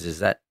know is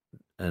that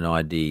an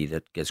idea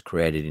that gets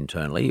created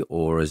internally,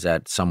 or is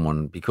that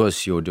someone,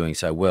 because you're doing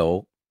so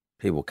well,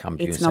 people come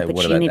to you and say,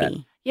 what about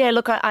that? Yeah,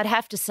 look, I'd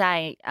have to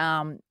say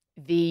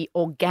the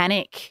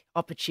organic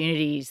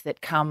opportunities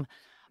that come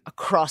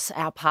across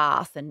our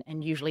path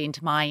and usually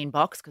into my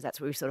inbox, because that's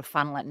where we sort of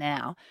funnel it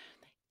now,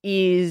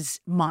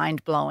 is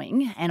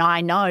mind-blowing. And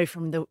I know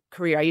from the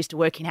career I used to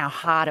work in how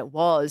hard it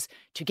was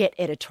to get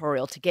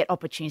editorial, to get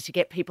opportunities, to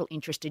get people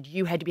interested.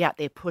 You had to be out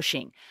there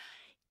pushing.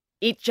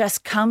 It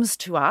just comes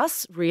to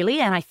us, really,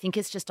 and I think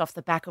it's just off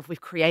the back of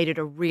we've created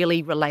a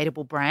really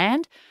relatable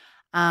brand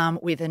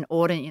with an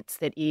audience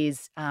that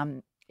is a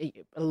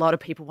lot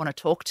of people want to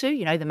talk to,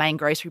 the main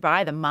grocery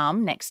buyer, the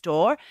mum next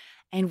door.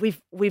 And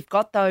we've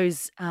got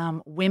those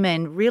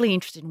women really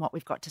interested in what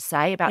we've got to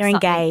say about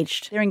something.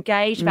 They're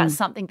engaged about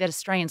something that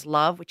Australians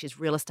love, which is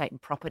real estate and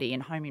property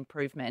and home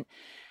improvement.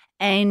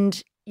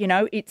 And,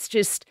 it's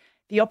just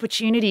the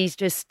opportunities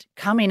just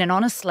come in. And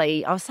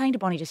honestly, I was saying to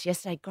Bonnie just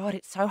yesterday, God,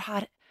 it's so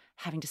hard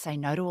having to say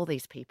no to all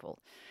these people.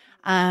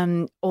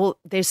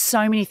 There's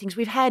so many things.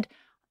 We've had,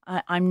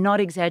 I'm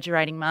not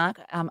exaggerating, Mark,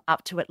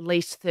 up to at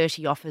least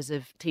 30 offers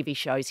of TV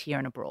shows here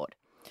and abroad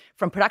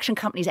from production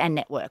companies and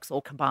networks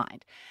all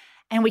combined.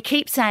 And we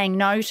keep saying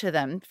no to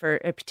them for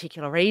a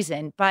particular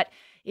reason, but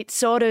it's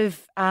sort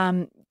of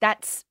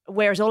that's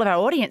whereas all of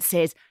our audience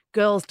says,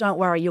 girls, don't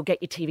worry, you'll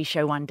get your TV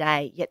show one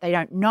day. Yet they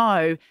don't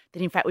know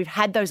that, in fact, we've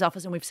had those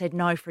offers and we've said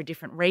no for a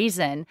different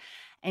reason.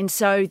 And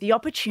so the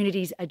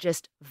opportunities are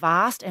just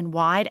vast and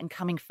wide and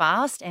coming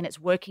fast, and it's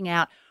working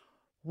out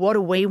what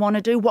do we want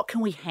to do? What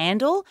can we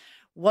handle?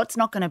 What's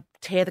not going to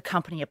tear the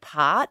company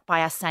apart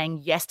by us saying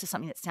yes to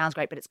something that sounds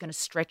great, but it's going to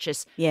stretch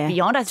us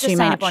beyond. I was just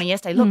saying to Bonnie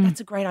yesterday, look, that's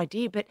a great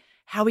idea, but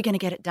how are we going to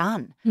get it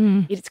done?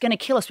 It's going to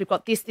kill us. We've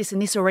got this, this,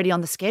 and this already on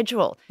the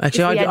schedule.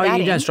 Actually,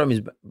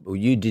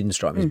 you didn't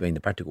strike me as being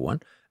the practical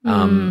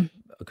one.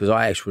 Because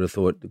I actually would have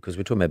thought, because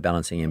we're talking about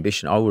balancing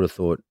ambition, I would have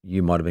thought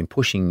you might have been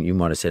pushing, you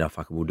might have said, oh,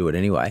 fuck it, we'll do it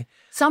anyway.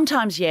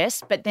 Sometimes,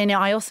 yes, but then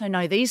I also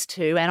know these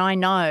two, and I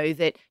know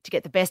that to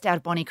get the best out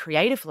of Bonnie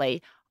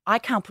creatively, I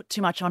can't put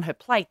too much on her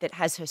plate that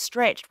has her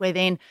stretched, where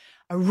then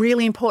a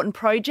really important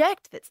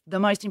project that's the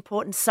most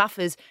important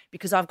suffers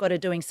because I've got her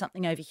doing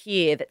something over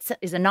here that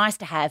is a nice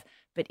to have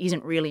but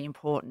isn't really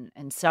important.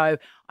 And so,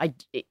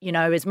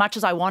 as much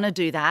as I want to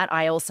do that,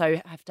 I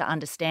also have to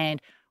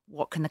understand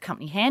what can the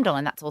company handle,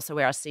 and that's also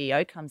where our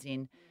CEO comes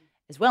in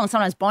as well. And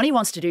sometimes Bonnie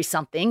wants to do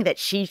something that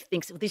she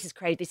thinks, well, this is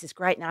great, this is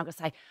great. Now I've got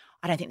to say,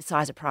 I don't think the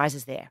size of prize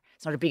is there.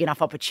 It's not a big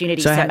enough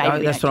opportunity, so maybe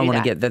we that's what I want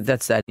to get.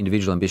 That's that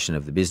individual ambition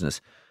of the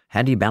business.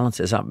 How do you balance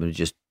this up? Do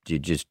you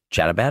just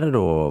chat about it,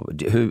 or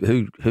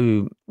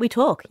who? We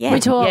talk. Yeah, we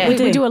talk. Yeah.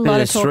 We do a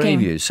lot of talking. There's three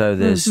of you, so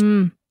there's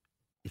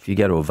if you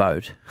go to a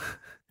vote,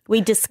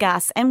 we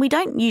discuss, and we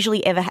don't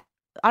usually ever.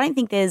 I don't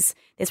think there's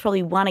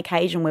probably one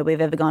occasion where we've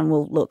ever gone,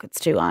 well, look, it's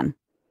 2-1.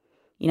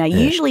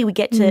 Usually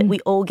we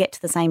all get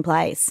to the same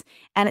place,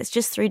 and it's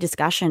just through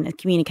discussion and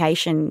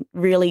communication,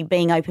 really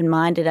being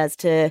open-minded as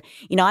to,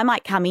 I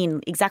might come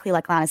in exactly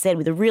like Lana said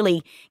with a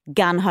really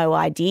gung-ho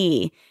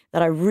idea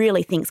that I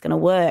really think is going to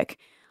work.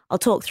 I'll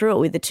talk through it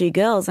with the two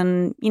girls,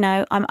 and,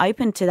 I'm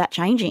open to that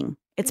changing.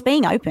 It's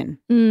being open.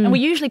 And we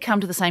usually come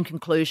to the same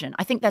conclusion.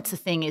 I think that's the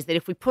thing, is that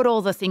if we put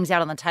all the things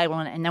out on the table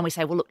and then we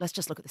say, well, look, let's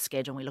just look at the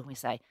schedule, and we look and we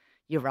say,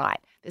 you're right.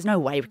 There's no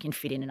way we can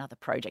fit in another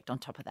project on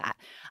top of that.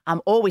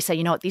 Or we say,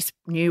 you know what, this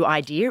new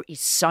idea is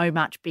so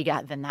much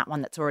bigger than that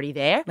one that's already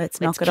there. Let's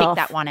kick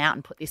that one out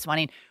and put this one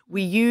in.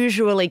 We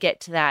usually get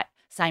to that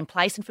same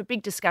place. And for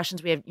big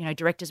discussions, we have,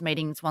 directors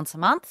meetings once a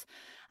month,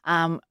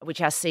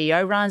 which our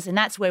CEO runs. And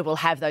that's where we'll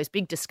have those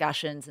big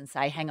discussions and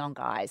say, hang on,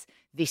 guys,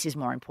 this is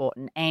more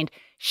important. And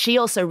she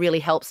also really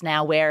helps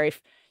now where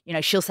if,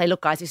 she'll say,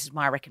 look, guys, this is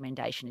my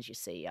recommendation as your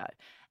CEO.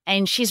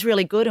 And she's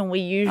really good, and we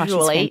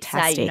usually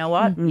say, you know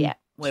what,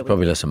 she's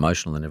probably less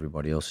emotional than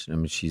everybody else. I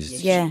mean, she's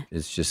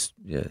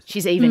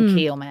she's even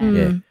keel,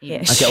 man.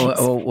 Yeah.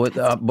 Okay.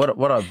 I'm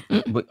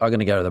going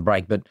to go to the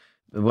break, but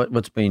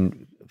what's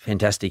been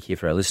fantastic here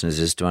for our listeners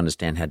is to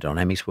understand how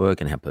dynamics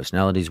work and how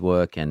personalities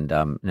work and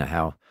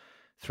how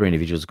three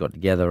individuals got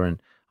together.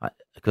 And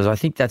because I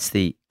think that's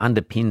the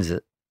underpins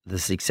the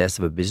success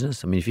of a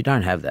business. I mean, if you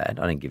don't have that,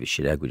 I don't give a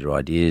shit how good your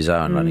ideas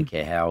are and I don't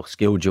care how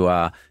skilled you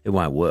are, it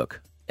won't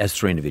work. As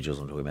three individuals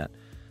I'm talking about.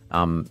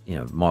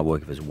 It might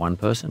work if it's one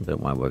person, but it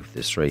won't work if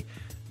there's three.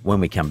 When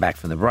we come back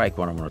from the break,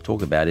 what I want to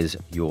talk about is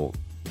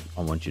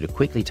I want you to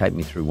quickly take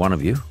me through one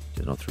of you,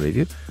 there's not three of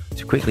you,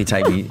 to quickly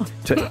take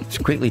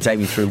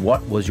me through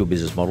what was your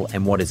business model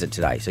and what is it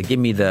today. So give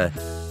me the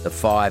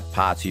 5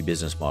 parts of your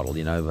business model,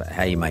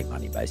 how you make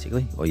money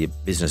basically, or your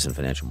business and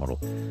financial model.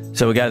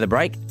 So we'll go to the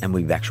break and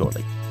we'll be back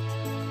shortly.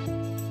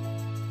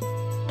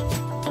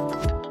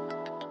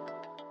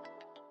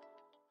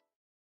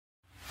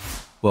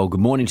 Well,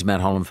 good morning to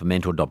Matt Holland for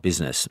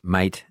Mentor.business.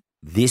 Mate,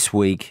 this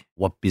week,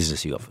 what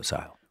business you got for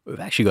sale? We've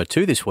actually got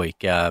 2 this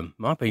week,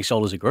 Mark, being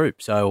sold as a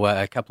group. So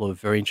a couple of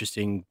very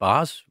interesting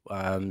bars.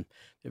 They're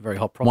very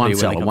hot property. One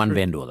seller, one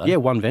vendor, though? Yeah,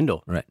 one vendor.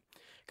 Right.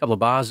 A couple of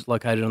bars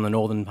located on the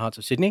northern parts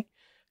of Sydney.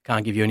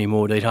 Can't give you any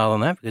more detail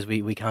on that because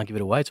we can't give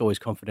it away. It's always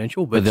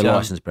confidential. But they're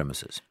licensed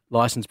premises?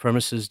 Licensed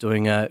premises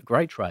doing a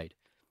great trade.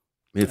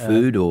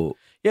 Food or?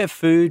 Yeah,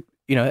 food.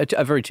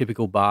 A very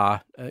typical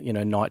bar,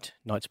 night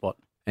spot.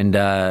 And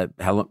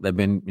how long they've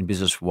been in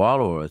business for a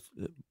while, or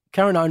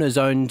current owners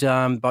owned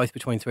both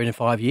between 3 to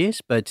 5 years,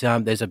 but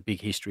there's a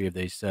big history of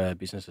these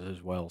businesses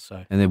as well.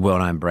 So, and they're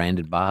well-known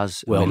branded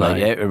bars.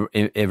 Well-known.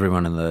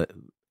 Everyone in the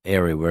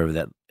area, wherever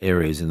that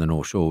area is in the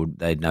North Shore,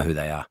 they'd know who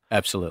they are.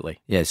 Absolutely.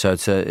 Yeah, so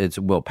it's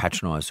a well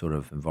patronised sort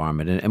of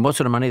environment. And what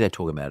sort of money they're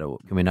talking about?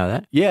 Can we know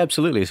that? Yeah,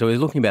 absolutely. So we're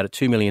looking about at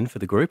 $2 million for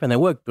the group, and they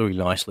work very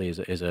nicely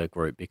as a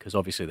group because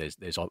obviously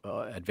there's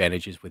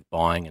advantages with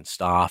buying and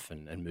staff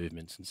and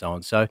movements and so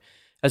on. So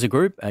as a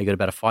group, you got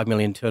about a $5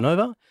 million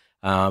turnover,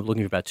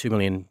 looking for about $2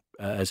 million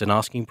as an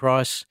asking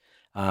price,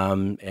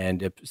 and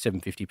a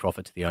 $750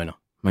 profit to the owner.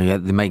 I mean,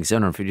 they're making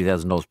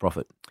 $750,000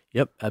 profit.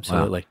 Yep,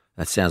 absolutely. Wow.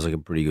 That sounds like a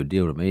pretty good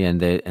deal to me.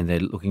 And they're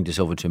looking to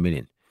sell for $2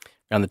 million.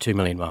 Around the $2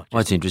 million mark.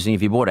 Well, that's interesting.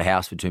 If you bought a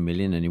house for $2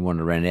 million and you wanted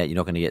to rent it out, you're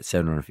not going to get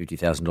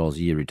 $750,000 a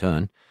year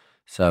return.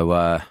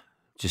 So,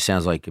 just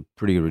sounds like a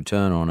pretty good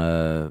return on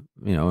a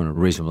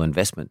reasonable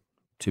investment.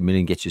 $2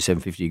 million gets you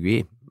 $750 a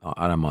year.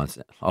 I don't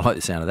mind. I like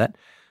the sound of that.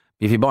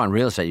 If you're buying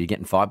real estate, you're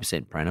getting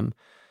 5% per annum.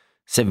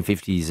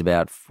 $750 is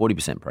about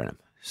 40% per annum.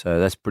 So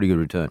that's a pretty good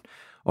return.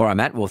 All right,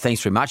 Matt. Well,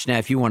 thanks very much. Now,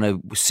 if you want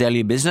to sell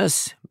your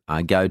business,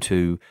 go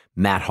to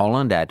Matt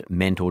Holland at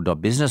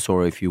Mentor.business,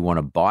 or if you want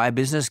to buy a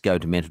business, go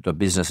to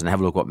Mentor.business and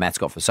have a look what Matt's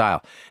got for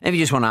sale. And if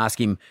you just want to ask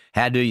him,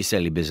 how do you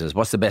sell your business?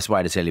 What's the best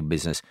way to sell your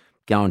business?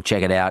 Go and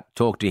check it out,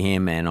 talk to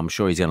him, and I'm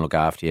sure he's going to look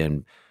after you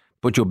and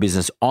put your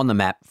business on the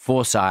map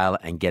for sale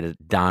and get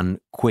it done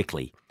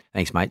quickly.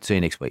 Thanks, mate. See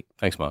you next week.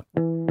 Thanks, Mark.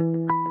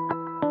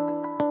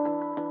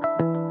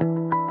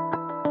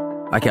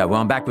 Okay,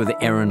 well, I'm back with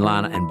Erin,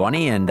 Lana and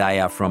Bonnie, and they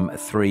are from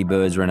Three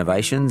Birds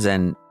Renovations.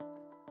 And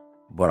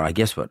what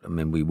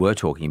we were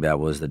talking about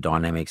was the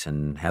dynamics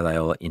and how they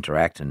all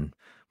interact and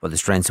what the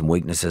strengths and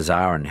weaknesses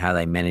are and how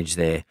they manage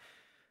their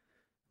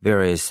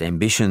various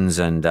ambitions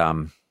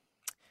and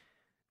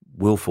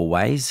willful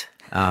ways.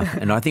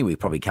 And I think we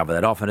probably cover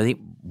that off. And I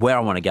think where I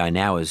want to go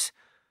now is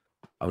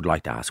I would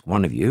like to ask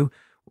one of you,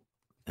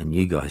 and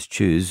you guys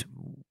choose,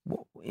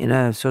 in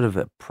a sort of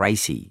a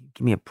précis,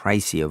 give me a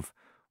précis of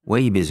where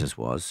your business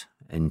was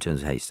in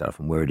terms of how you started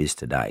from where it is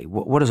today.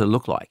 What does it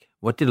look like?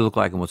 What did it look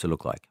like and what's it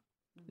look like?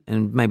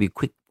 And maybe a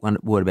quick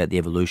word about the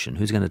evolution.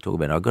 Who's going to talk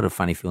about it? I've got a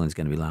funny feeling it's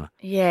going to be Lana.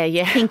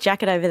 Yeah. Pink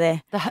jacket over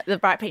there. The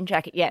bright pink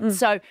jacket, yeah.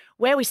 So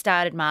where we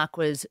started, Mark,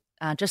 was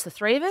just the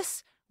three of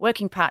us,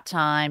 working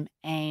part-time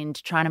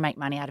and trying to make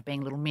money out of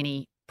being little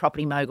mini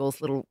property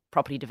moguls, little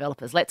property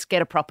developers. Let's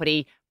get a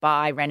property,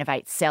 buy,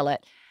 renovate, sell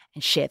it,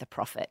 and share the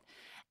profit.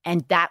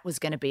 And that was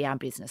going to be our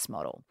business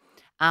model.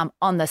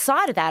 On the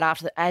side of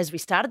that, as we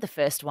started the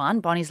first one,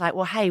 Bonnie's like,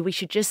 well, hey, we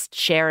should just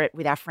share it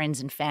with our friends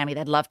and family.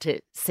 They'd love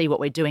to see what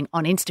we're doing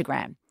on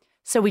Instagram.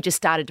 So we just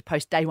started to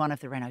post day 1 of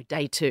the reno,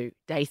 day 2,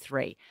 day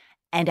 3,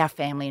 and our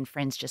family and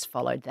friends just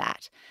followed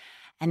that.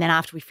 And then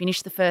after we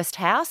finished the first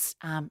house,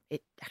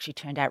 it actually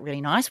turned out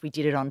really nice. We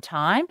did it on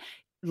time.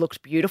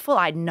 Looked beautiful.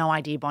 I had no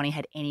idea Bonnie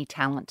had any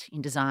talent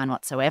in design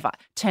whatsoever.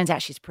 Turns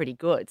out she's pretty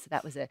good. So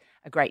that was a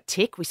great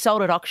tick. We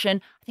sold at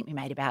auction. I think we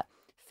made about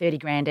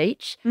 $30,000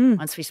 each.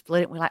 Once we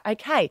split it, we're like,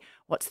 okay,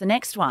 what's the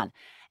next one?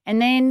 And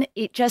then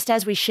it just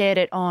as we shared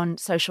it on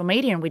social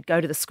media and we'd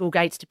go to the school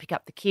gates to pick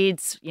up the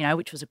kids,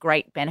 which was a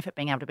great benefit,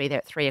 being able to be there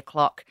at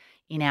 3:00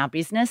 in our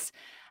business.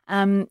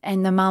 And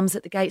the mums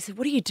at the gate said,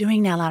 what are you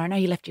doing now, Lana? I know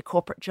you left your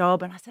corporate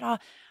job. And I said,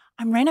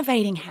 I'm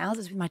renovating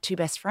houses with my 2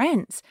 best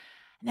friends.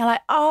 And they're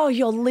like, oh,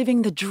 you're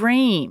living the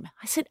dream.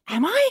 I said,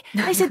 am I?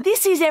 They said,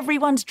 this is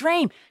everyone's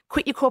dream.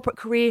 Quit your corporate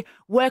career,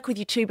 work with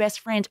your 2 best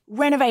friends,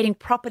 renovating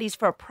properties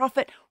for a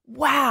profit.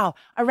 Wow.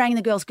 I rang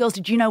the girls. Girls,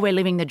 did you know we're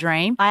living the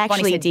dream? I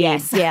actually said, did.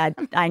 Yes. Yeah,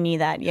 I knew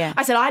that. Yeah.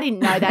 I said, I didn't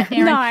know that,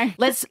 Erin. No.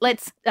 Let's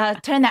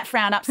turn that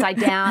frown upside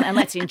down and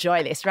let's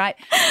enjoy this, right?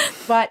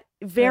 But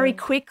very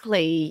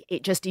quickly,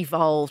 it just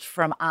evolved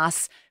from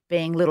us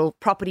being little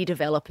property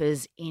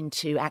developers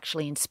into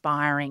actually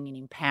inspiring and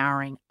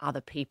empowering other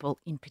people,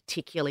 in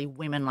particularly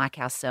women like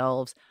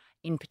ourselves,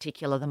 in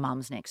particular the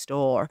mums next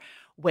door,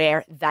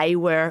 where they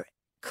were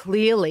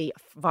clearly,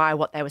 via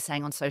what they were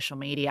saying on social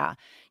media,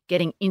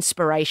 getting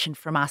inspiration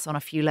from us on a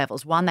few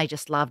levels. One, they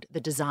just loved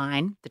the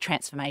design, the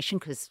transformation,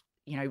 because,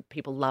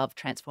 people love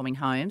transforming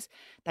homes.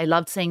 They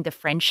loved seeing the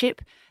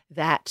friendship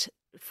that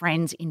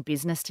friends in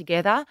business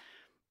together.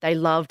 They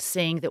loved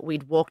seeing that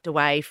we'd walked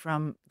away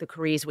from the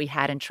careers we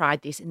had and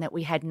tried this, and that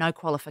we had no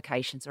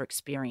qualifications or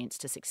experience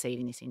to succeed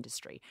in this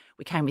industry.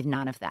 We came with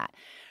none of that.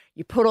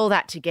 You put all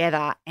that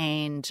together,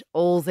 and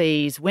all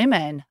these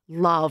women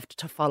loved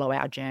to follow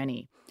our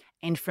journey.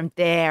 And from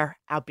there,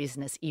 our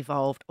business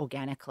evolved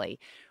organically,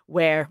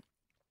 where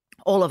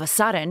all of a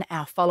sudden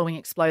our following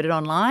exploded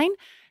online.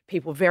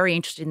 People were very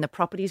interested in the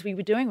properties we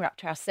were doing. We're up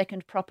to our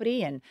second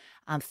property and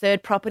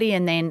third property,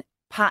 and then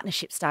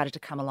partnerships started to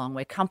come along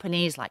where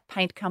companies like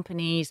paint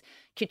companies,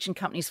 kitchen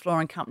companies,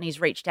 flooring companies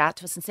reached out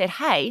to us and said,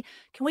 hey,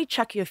 can we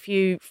chuck you a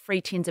few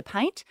free tins of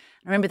paint?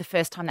 I remember the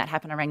first time that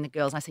happened, I rang the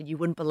girls and I said, you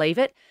wouldn't believe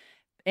it.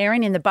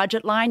 Erin, in the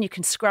budget line, you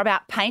can scrub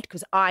out paint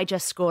because I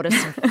just scored us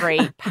some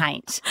free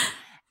paint.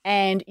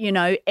 And,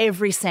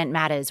 every cent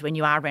matters when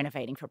you are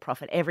renovating for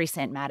profit. Every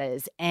cent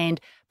matters.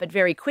 But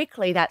very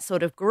quickly that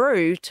sort of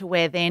grew to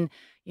where then,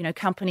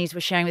 companies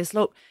were sharing this,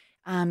 look,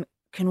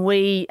 can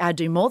we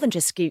do more than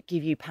just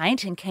give you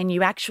paint? And can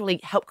you actually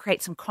help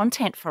create some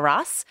content for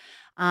us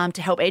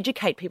to help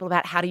educate people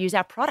about how to use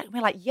our product? And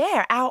we're like,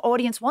 yeah, our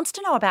audience wants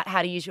to know about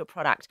how to use your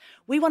product.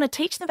 We want to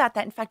teach them about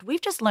that. In fact,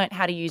 we've just learned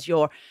how to use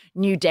your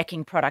new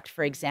decking product,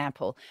 for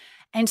example.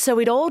 And so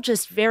it all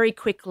just very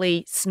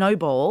quickly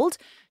snowballed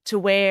to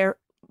where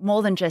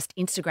more than just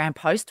Instagram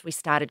posts, we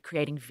started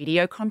creating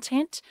video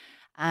content.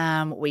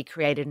 We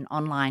created an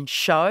online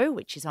show,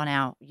 which is on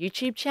our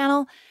YouTube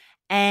channel.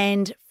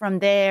 And from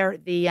there,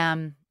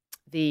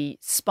 the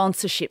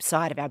sponsorship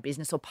side of our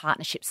business or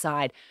partnership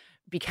side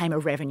became a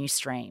revenue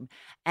stream.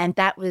 And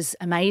that was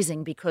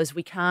amazing because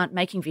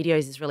making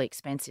videos is really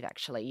expensive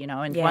actually,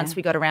 and once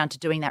we got around to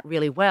doing that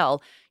really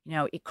well,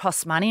 it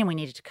costs money and we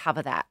needed to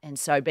cover that. And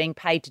so being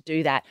paid to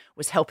do that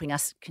was helping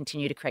us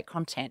continue to create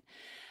content.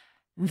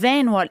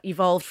 Then what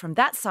evolved from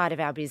that side of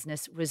our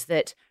business was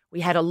that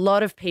we had a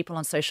lot of people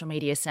on social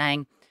media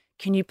saying,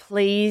 can you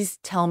please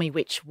tell me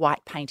which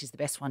white paint is the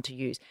best one to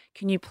use?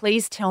 Can you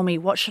please tell me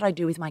what should I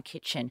do with my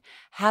kitchen?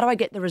 How do I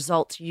get the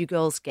results you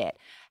girls get?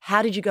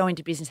 How did you go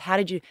into business?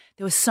 There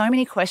were so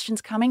many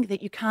questions coming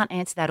that you can't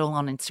answer that all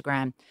on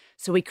Instagram.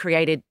 So we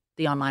created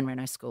the online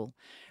Reno School,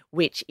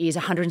 which is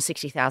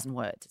 160,000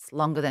 words. It's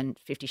longer than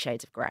 50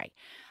 Shades of Grey.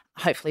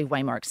 Hopefully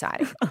way more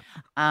exciting.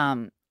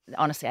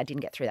 Honestly, I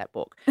didn't get through that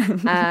book.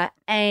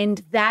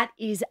 And that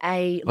is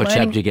a What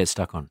chapter did you get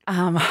stuck on?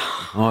 I'm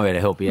going to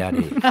help you out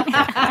here.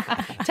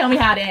 Tell me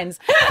how it ends.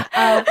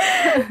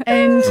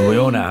 And we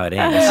all know how it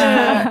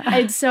ends.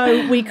 And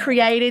so we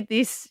created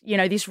this,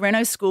 this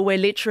Reno School where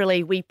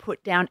literally we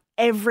put down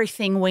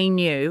everything we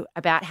knew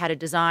about how to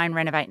design,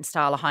 renovate and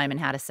style a home and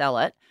how to sell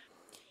it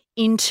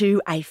into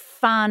a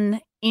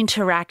fun,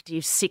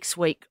 interactive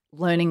 6-week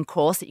learning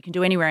course that you can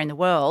do anywhere in the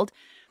world.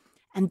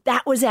 And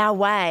that was our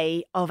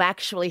way of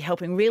actually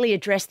helping really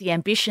address the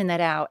ambition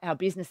that our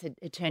business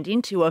had turned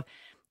into of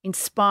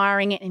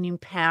inspiring and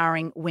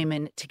empowering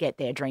women to get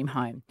their dream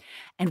home.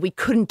 And we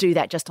couldn't do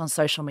that just on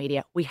social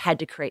media. We had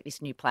to create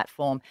this new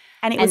platform.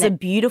 And it was a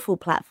beautiful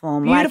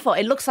platform. Beautiful.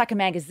 It looks like a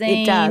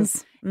magazine. It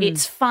does.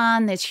 It's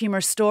fun. There's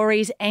humorous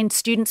stories and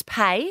students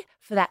pay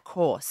for that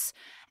course.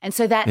 And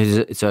so that is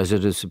it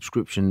a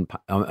subscription?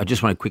 I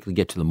just want to quickly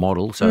get to the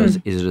model. So is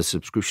it a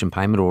subscription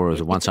payment or is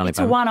it once only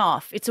payment? It's a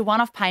one-off. It's a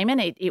one-off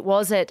payment. It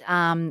was at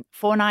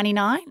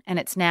 $4.99 and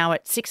it's now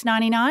at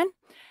 $6.99,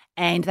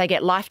 and they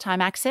get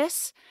lifetime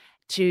access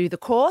to the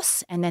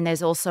course. And then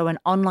there's also an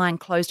online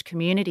closed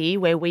community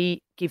where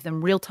we give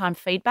them real-time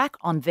feedback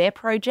on their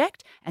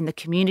project, and the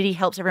community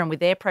helps everyone with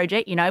their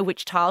project.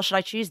 Which tile should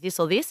I choose, this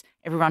or this?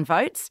 Everyone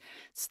votes.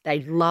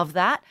 They love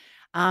that.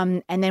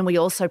 And then we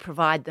also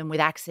provide them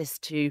with access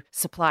to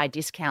supplier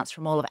discounts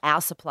from all of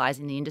our suppliers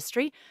in the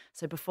industry.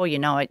 So before you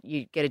know it,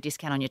 you get a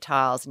discount on your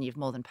tiles and you've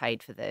more than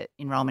paid for the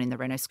enrolment in the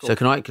Reno School. So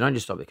can I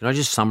just stop there? Can I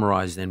just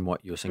summarise then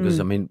what you're saying? Because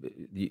I mean,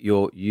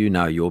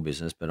 your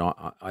business, but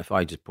if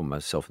I just put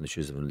myself in the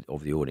shoes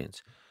of the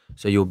audience.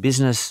 So your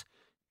business,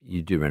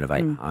 you do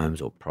renovate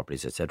homes or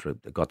properties, etc.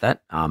 Got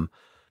that?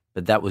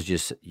 But that was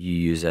just you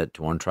use that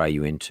to entree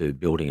you into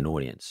building an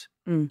audience.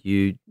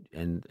 You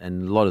and a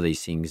lot of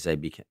these things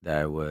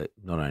they were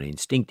not only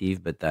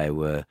instinctive but they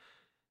were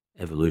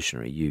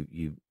evolutionary.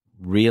 You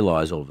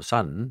realise all of a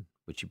sudden,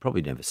 which you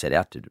probably never set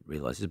out to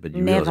realise this, but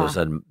you realise all of a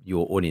sudden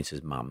your audience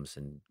is mums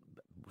and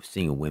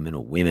single women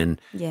or women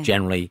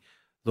generally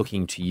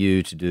looking to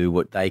you to do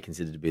what they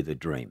consider to be the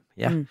dream.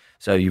 Yeah.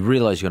 So you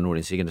realise you're an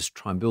audience, so you're going to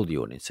try and build the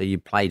audience. So you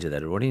play to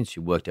that audience.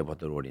 You worked out what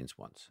the audience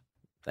wants.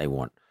 They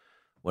want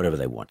whatever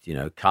they want.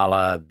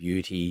 Colour,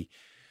 beauty.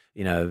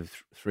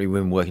 three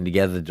women working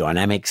together, the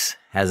dynamics,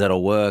 how's that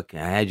all work?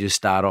 How do you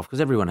start off? Because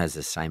everyone has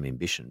the same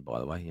ambition, by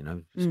the way,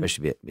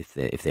 especially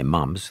if they're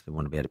mums. They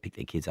want to be able to pick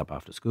their kids up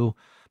after school,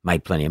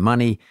 make plenty of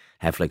money,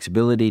 have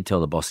flexibility, tell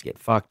the boss to get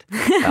fucked.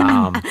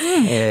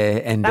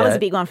 And that was a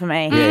big one for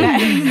me.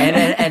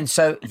 Yeah. and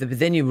so but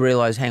then you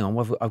realise, hang on,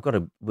 I've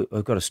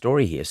got a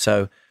story here.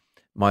 So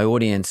my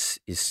audience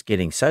is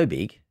getting so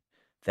big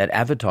that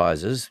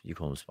advertisers, you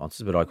call them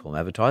sponsors, but I call them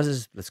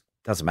advertisers,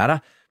 doesn't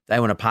matter. They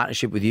want a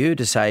partnership with you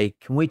to say,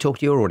 can we talk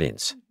to your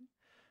audience?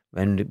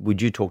 And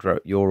would you talk to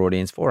your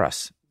audience for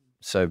us?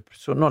 So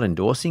sort of not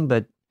endorsing,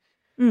 but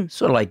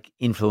sort of like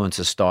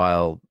influencer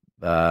style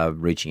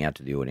reaching out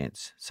to the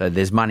audience. So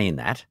there's money in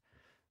that,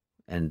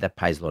 and that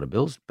pays a lot of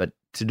bills. But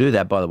to do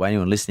that, by the way,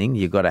 anyone listening,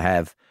 you've got to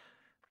have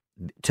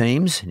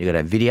teams, and you've got to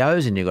have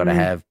videos, and you've got to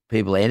have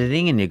people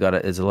editing, and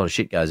there's a lot of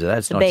shit goes with that.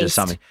 It's not just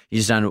something, you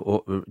just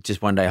don't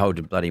just one day hold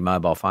your bloody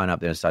mobile phone up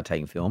there and start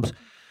taking films.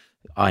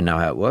 I know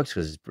how it works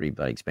because it's a pretty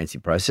bloody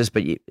expensive process,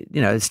 but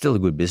it's still a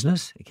good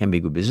business. It can be a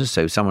good business.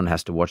 So someone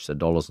has to watch the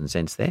dollars and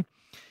cents there.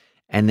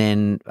 And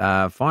then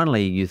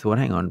finally you thought,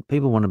 hang on,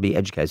 people want to be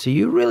educated. So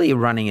you're really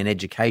running an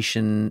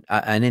education,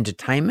 an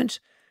entertainment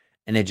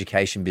and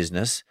education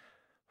business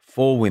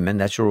for women,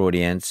 that's your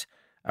audience,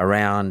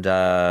 around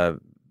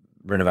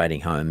renovating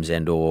homes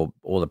and or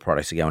all the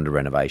products that go into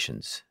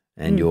renovations.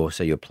 And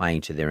you're playing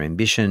to their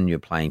ambition, you're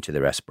playing to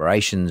their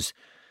aspirations,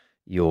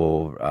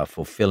 you're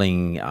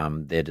fulfilling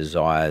their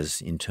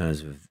desires in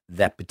terms of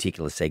that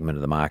particular segment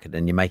of the market,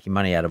 and you're making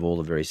money out of all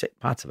the various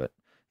parts of it.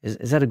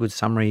 Is that a good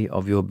summary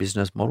of your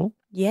business model?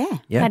 Yeah,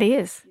 that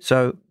is.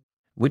 So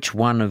which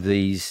one of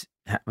these,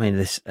 I mean,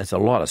 there's a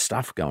lot of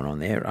stuff going on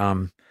there.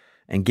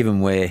 And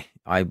given where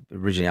I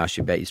originally asked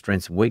you about your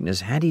strengths and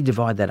weaknesses, how do you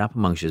divide that up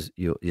amongst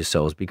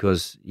yourselves?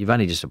 Because you've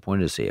only just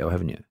appointed a CEO,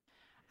 haven't you?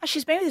 Oh,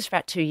 she's been with us for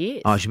about 2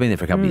 years. Oh, she's been there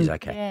for a couple of years,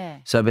 okay. Yeah.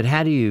 So, but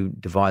how do you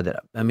divide that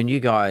up? I mean, you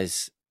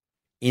guys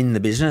in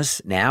the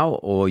business now,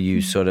 or you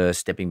sort of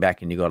stepping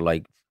back and you got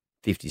like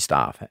 50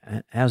 staff?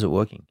 How's it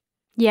working?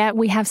 Yeah,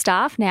 we have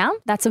staff now.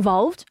 That's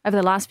evolved over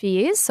the last few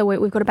years. So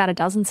we've got about a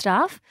dozen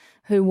staff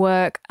who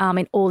work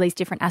in all these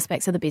different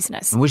aspects of the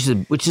business. And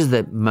which is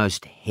the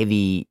most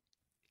heavy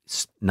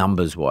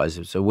numbers wise?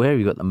 So where have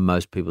you got the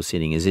most people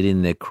sitting? Is it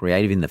in the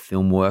creative, in the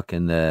film work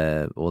and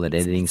all that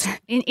editing?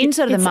 In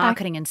sort of the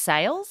marketing and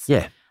sales.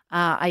 Yeah.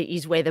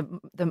 Is where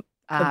the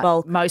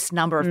bulk most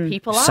number of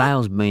people are.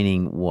 Sales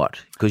meaning what?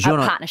 Because you're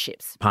not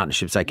partnerships.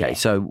 Partnerships, okay. Yeah.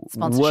 So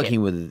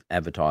working with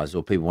advertisers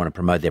or people want to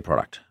promote their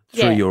product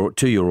through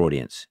to your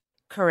audience.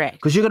 Correct.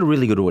 Because you've got a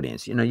really good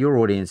audience. Your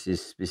audience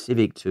is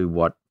specific to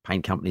what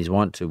paint companies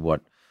want, to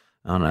what,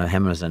 I don't know,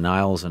 hammers and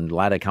nails and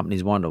ladder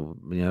companies want, or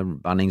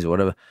Bunnings or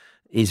whatever.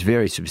 Is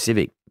very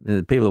specific.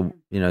 The people,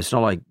 it's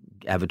not like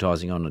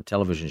advertising on a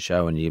television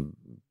show and you're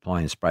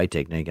applying a spray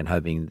technique and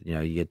hoping,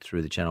 you get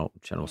through the channel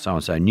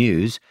so-and-so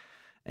news,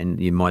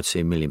 and you might see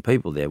 1 million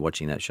people there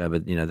watching that show,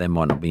 but, they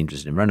might not be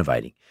interested in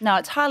renovating. No,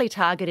 it's highly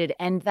targeted,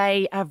 and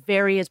they are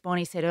very, as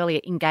Bonnie said earlier,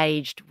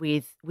 engaged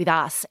with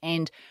us.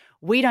 And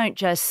we don't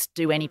just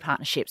do any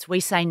partnerships.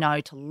 We say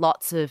no to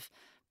lots of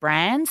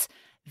brands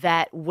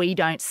that we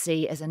don't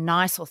see as a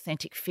nice,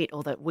 authentic fit,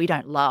 or that we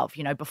don't love.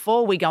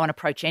 Before we go and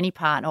approach any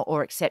partner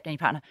or accept any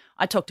partner,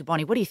 I talk to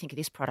Bonnie, what do you think of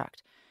this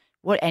product?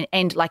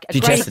 And like, do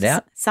you test it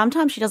out?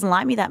 Sometimes she doesn't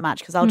like me that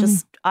much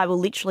because I will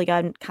literally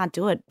go, can't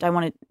do it. Don't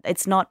want it.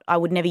 It's not, I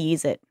would never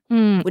use it.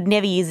 Would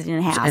never use it in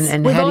a house.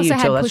 And how do you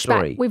tell that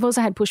story? We've also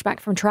had pushback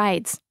from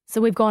trades.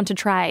 So we've gone to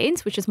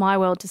trades, which is my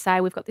world, to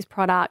say we've got this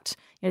product,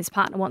 this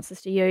partner wants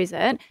us to use it,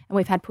 and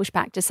we've had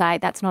pushback to say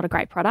that's not a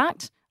great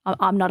product.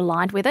 I'm not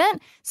aligned with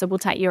it, so we'll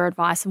take your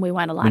advice and we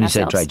won't align ourselves.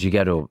 When you say trades, you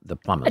go to the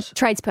plumbers? A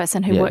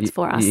tradesperson who works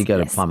for us. You go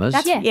to plumbers?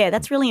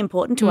 That's really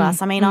important to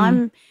us. I mean,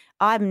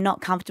 I'm not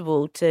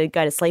comfortable to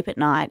go to sleep at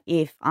night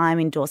if I'm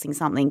endorsing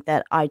something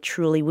that I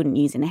truly wouldn't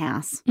use in a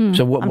house.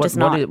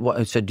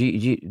 So so do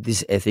you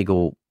this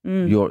ethical,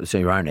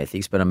 your own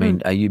ethics, but I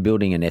mean, are you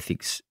building an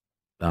ethics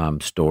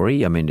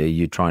story? I mean, do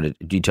you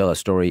tell a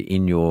story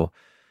in your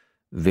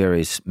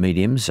various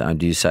mediums?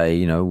 Do you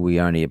say, we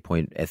only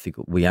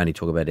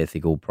talk about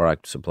ethical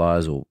product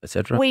suppliers or et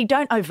cetera? We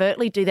don't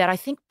overtly do that. I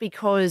think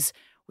because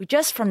we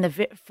just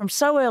from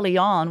so early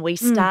on, we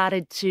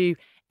started to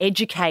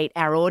educate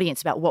our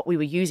audience about what we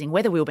were using,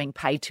 whether we were being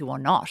paid to or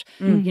not.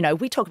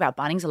 We talk about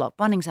Bunnings a lot.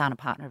 Bunnings aren't a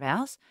partner of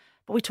ours.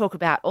 But we talk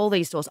about all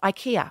these stores.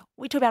 IKEA,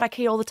 we talk about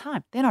IKEA all the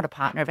time. They're not a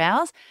partner of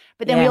ours.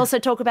 But then we also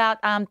talk about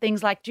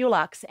things like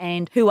Dulux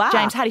and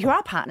James Hardie, who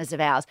are partners of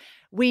ours.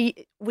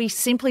 We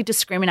simply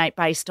discriminate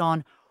based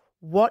on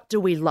what do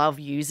we love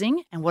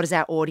using and what does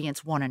our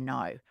audience want to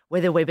know,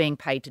 whether we're being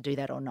paid to do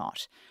that or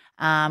not.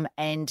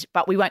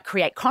 But we won't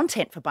create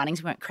content for Bunnings.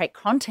 We won't create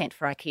content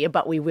for IKEA,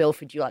 but we will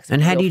for Dulux.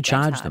 And how do you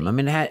charge them? I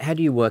mean, how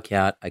do you work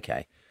out,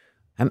 okay,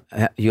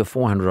 you're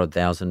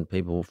 400,000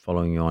 people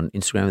following you on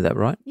Instagram, is that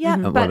right? Yeah,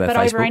 but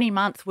over any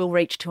month we'll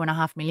reach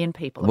 2.5 million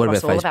people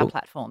across all of our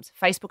platforms.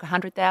 Facebook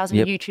 100,000,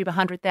 YouTube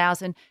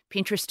 100,000,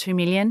 Pinterest 2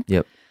 million.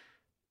 Yep.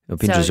 Well,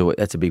 Pinterest,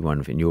 that's a big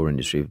one in your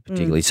industry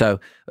particularly. So,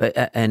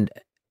 and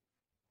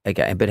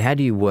Okay, but how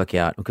do you work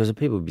out? Because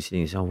people would be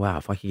sitting and saying, "Oh, wow,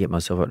 if I could get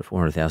myself up to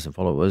 400,000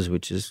 followers,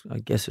 which is, I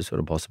guess, is sort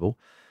of possible."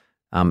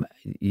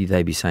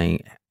 They'd be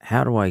saying,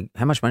 "How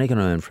much money can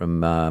I earn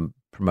from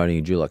promoting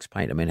a Dulux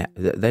paint?" I mean,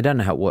 they don't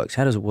know how it works.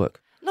 How does it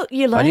work? Look,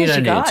 you learn as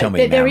you go. Tell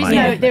me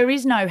there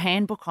is no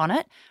handbook on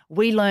it.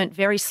 We learnt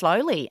very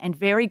slowly and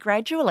very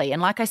gradually.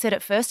 And like I said,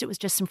 at first it was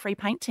just some free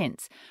paint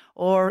tints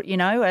or,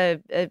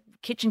 a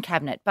kitchen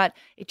cabinet. But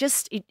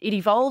it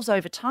evolves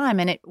over time,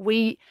 and it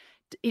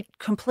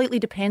completely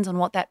depends on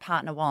what that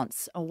partner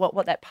wants or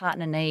what that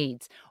partner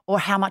needs or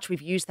how much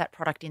we've used that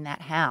product in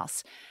that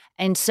house.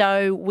 And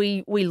so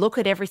we look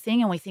at everything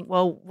and we think,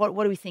 well,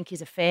 what do we think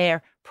is a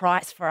fair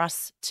price for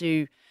us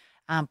to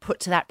put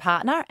to that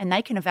partner? And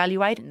they can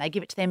evaluate it, and they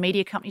give it to their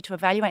media company to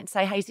evaluate and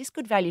say, hey, is this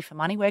good value for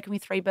money working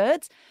with 3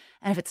 birds?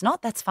 And if it's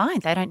not, that's fine.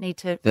 They don't need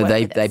to work with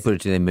us. They put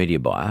it to their media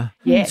buyer.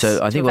 Yes, so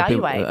I think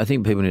evaluate.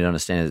 People need to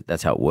understand that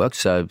that's how it works.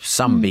 So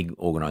some big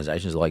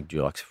organisations like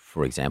Dulux,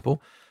 for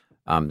example,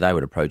 they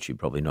would approach you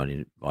probably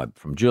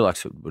from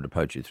Dulux, would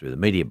approach you through the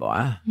media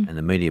buyer, and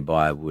the media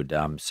buyer would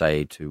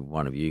say to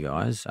one of you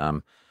guys,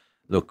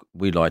 look,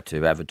 we'd like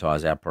to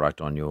advertise our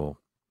product on your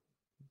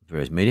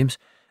various mediums.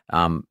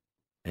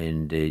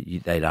 And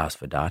they'd ask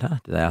for data.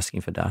 Do they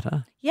asking for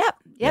data? Yep.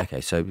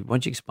 Okay, so why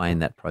don't you explain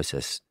that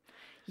process?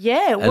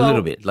 Yeah, a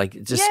little bit,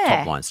 like just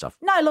top line stuff.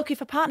 No, look,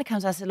 if a partner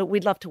comes and says, look,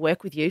 we'd love to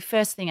work with you,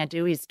 first thing I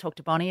do is talk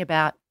to Bonnie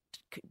about,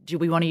 do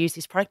we want to use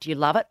this product? Do you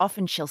love it?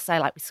 Often she'll say,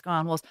 like with Sky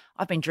on Walls,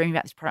 I've been dreaming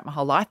about this product my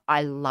whole life.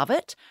 I love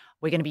it.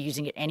 We're going to be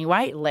using it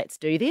anyway. Let's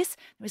do this.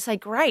 And we say,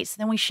 great. So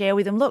then we share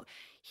with them, look,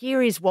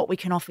 here is what we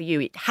can offer you.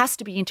 It has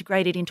to be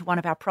integrated into one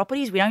of our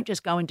properties. We don't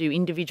just go and do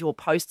individual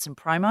posts and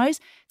promos.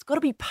 It's got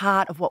to be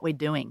part of what we're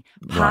doing,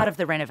 part of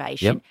the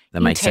renovation, yep,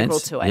 that makes integral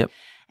sense. to it. Yep.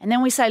 And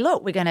then we say,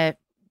 look, you're going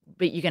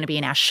to be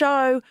in our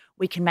show.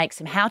 We can make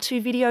some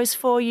how-to videos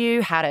for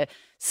you, how to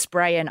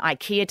spray an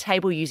IKEA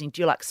table using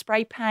Dulux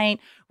spray paint.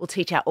 We'll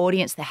teach our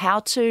audience the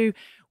how-to.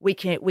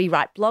 We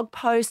write blog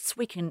posts.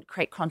 We can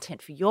create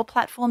content for your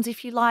platforms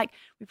if you like.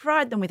 We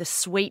provide them with a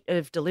suite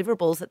of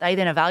deliverables that they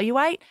then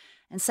evaluate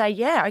and say,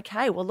 yeah,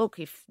 okay, well, look,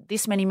 if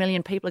this many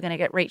million people are going to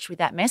get reached with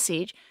that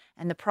message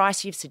and the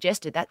price you've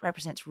suggested, that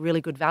represents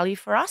really good value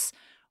for us,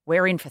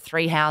 we're in for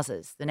 3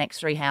 houses, the next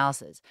 3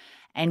 houses.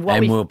 And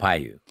we'll pay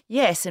you.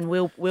 Yes, and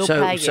we'll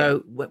pay you.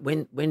 So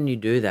when you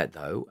do that,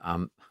 though,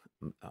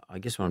 I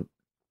guess I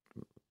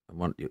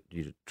want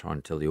you to try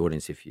and tell the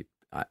audience, if you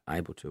are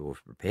able to or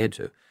prepared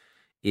to,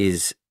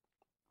 is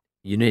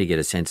you need to get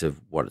a sense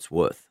of what it's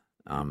worth.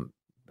 I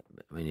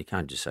mean, you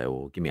can't just say,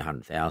 well, give me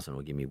 100,000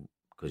 or give me,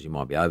 because you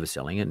might be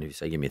overselling it. And if you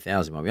say, give me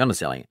 1,000, you might be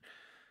underselling it.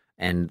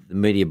 And the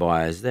media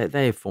buyers, they're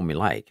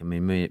formulaic. I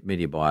mean,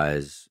 media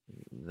buyers,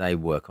 they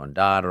work on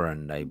data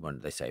and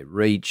they say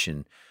reach.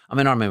 And I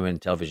mean, I remember in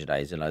television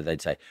days,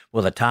 they'd say,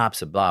 well, the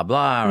tarps are blah,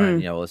 blah.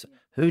 And,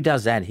 who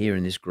does that here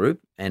in this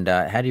group? And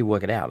how do you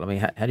work it out? I mean,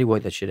 how do you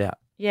work that shit out?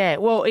 Yeah,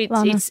 well,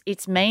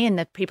 it's me and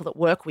the people that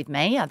work with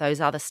me are those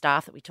other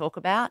staff that we talk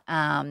about.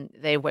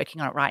 They're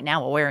working on it right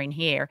now while we're in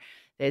here.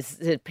 There's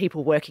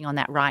people working on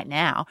that right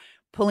now,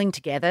 pulling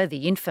together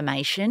the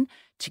information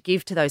to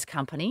give to those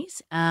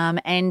companies.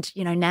 And,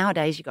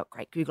 nowadays you've got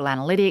great Google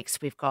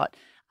Analytics. We've got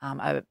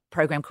a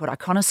program called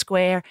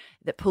Iconosquare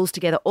that pulls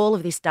together all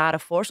of this data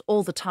for us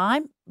all the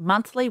time,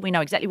 monthly. We know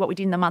exactly what we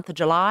did in the month of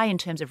July in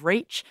terms of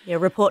reach. Yeah, a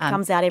report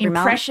comes out every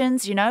month.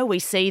 Impressions, we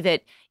see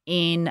that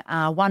in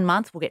 1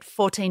 month we'll get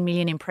 14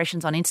 million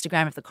impressions on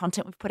Instagram of the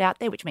content we've put out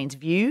there, which means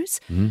views.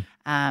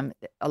 Mm-hmm.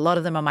 A lot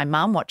of them are my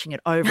mum watching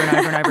it over and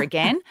over and over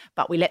again,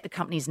 but we let the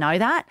companies know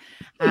that.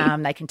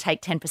 They can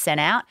take 10%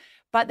 out.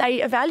 But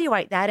they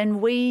evaluate that,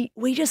 and we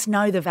just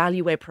know the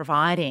value we're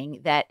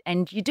providing. That,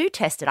 and you do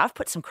test it. I've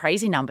put some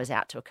crazy numbers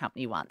out to a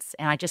company once,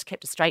 and I just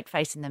kept a straight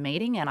face in the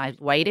meeting, and I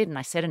waited, and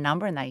I said a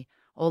number, and they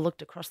all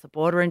looked across the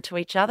boardroom to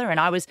each other, and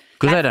I was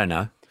because they don't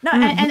know. No,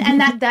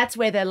 and that's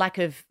where the lack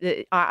of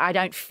I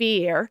don't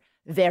fear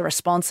their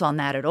response on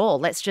that at all.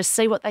 Let's just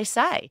see what they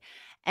say.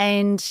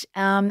 And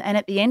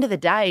at the end of the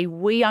day,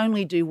 we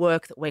only do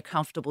work that we're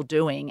comfortable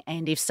doing.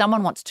 And if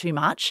someone wants too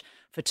much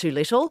for too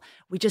little,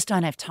 we just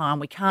don't have time.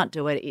 We can't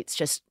do it.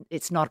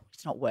 It's not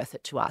worth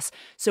it to us.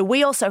 So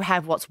we also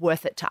have what's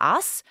worth it to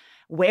us.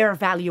 We're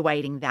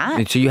evaluating that.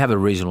 And so you have a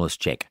reasonableness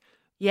check.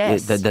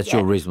 Yes. That's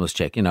your reasonableness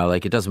check.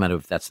 It doesn't matter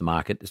if that's the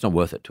market. It's not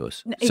worth it to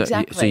us.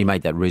 Exactly. So you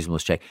make that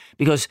reasonableness check.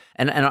 Because,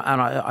 and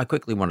I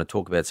quickly want to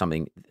talk about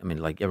something. I mean,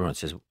 like everyone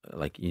says,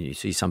 like you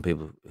see some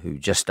people who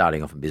just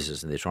starting off in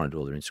business and they're trying to do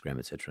all their Instagram,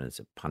 et cetera, and it's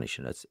a punish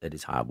and it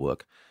is hard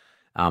work.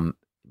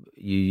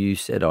 You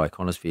said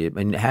Iconosphere.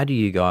 I mean, how do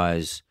you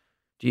guys?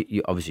 Do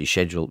you obviously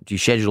schedule? Do you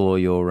schedule all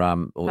your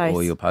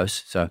all your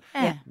posts? So,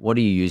 what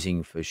are you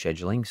using for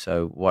scheduling?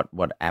 So,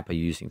 what app are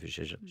you using for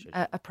scheduling?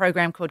 A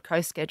program called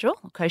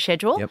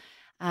CoSchedule.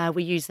 Yep.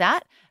 We use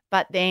that.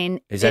 But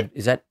then is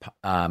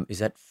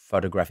that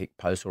photographic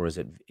posts or does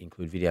it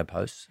include video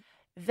posts?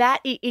 That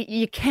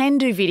you can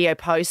do video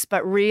posts,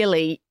 but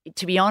really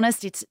to be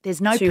honest,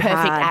 there's no Too perfect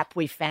hard. app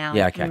we found.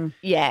 Yeah, okay.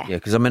 Yeah. Yeah,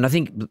 because, I mean, I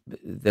think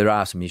there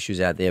are some issues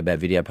out there about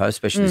video posts,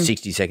 especially the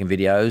 60-second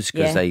videos,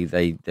 because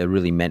they're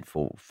really meant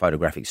for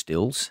photographic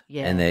stills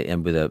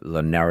and with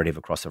a narrative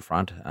across the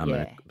front.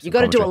 You've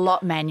got to do a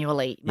lot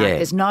manually. Mate. Yeah.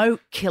 There's no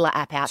killer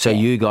app out there. So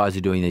you guys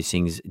are doing these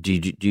things. Do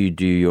you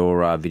do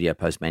your video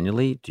post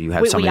manually? Do you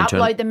have we someone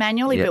internal? upload them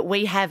manually, but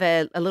we have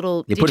a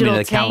little You digital put them in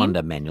the team.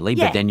 calendar manually,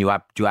 but then do you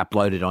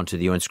upload it onto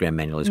your Instagram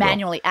manually as well?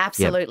 Manually,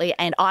 absolutely.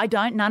 And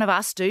none of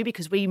us do,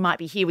 because we might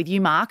be here with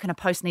you, Mark, and a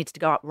post needs to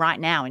go up right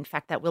now. In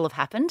fact, that will have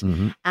happened.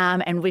 Mm-hmm.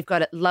 And we've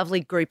got a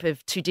lovely group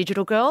of 2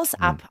 digital girls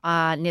up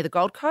near the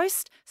Gold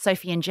Coast,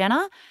 Sophie and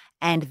Jenna,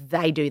 and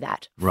they do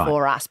that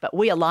for us. But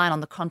we align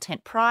on the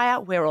content prior.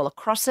 We're all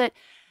across it.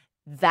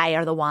 They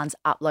are the ones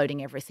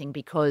uploading everything,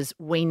 because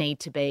we need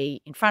to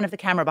be in front of the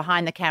camera,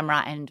 behind the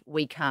camera, and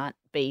we can't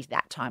be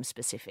that time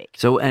specific.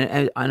 So,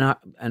 and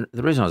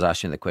the reason I was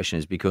asking the question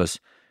is because,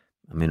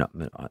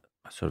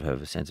 I sort of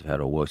have a sense of how it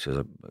all works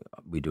because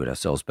we do it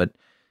ourselves. But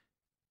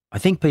I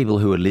think people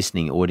who are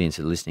listening, audience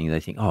that are listening, they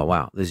think, oh,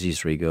 wow, there's these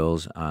 3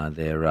 girls.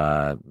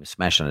 They're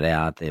smashing it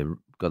out. They've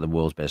got the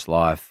world's best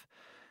life.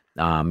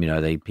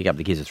 They pick up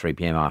the kids at 3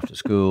 p.m. after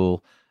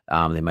school.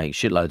 They make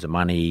shitloads of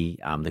money.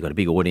 They've got a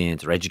big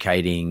audience. They're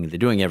educating. They're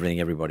doing everything,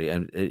 everybody.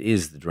 And it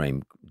is the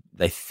dream.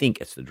 They think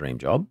it's the dream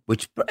job,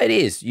 which it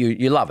is.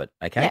 You love it,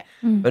 okay?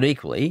 Yeah. But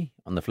equally,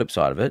 on the flip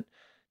side of it,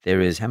 there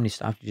is, how many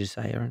staff did you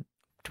say, Erin?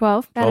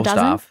 12, about a dozen.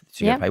 Staff.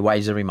 So you got to pay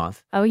wages every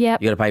month. Oh, yeah.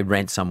 You got to pay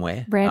rent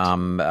somewhere.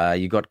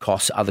 You've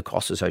got other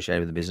costs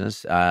associated with the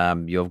business.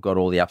 You've got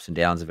all the ups and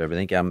downs of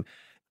everything. And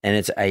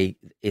it's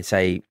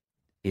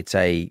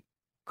a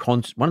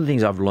one of the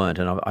things I've learned,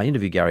 and I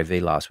interviewed Gary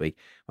Vee last week.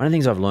 One of the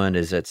things I've learned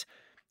is it's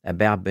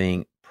about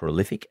being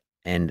prolific.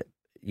 And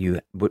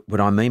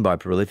what I mean by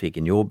prolific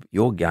in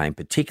your game,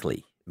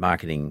 particularly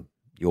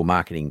your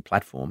marketing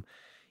platform,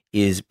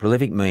 is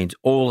prolific means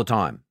all the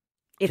time.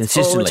 It's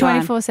consistently,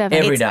 24/7,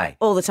 every day,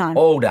 all the time,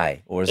 all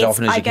day, or as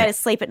often as you can. I go to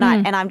sleep at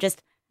night and I'm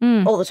just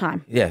all the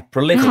time. Yeah,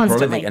 prolific,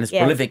 Constantly. and it's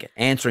prolific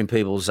answering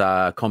people's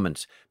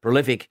comments,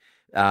 prolific,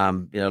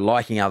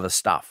 liking other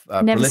stuff,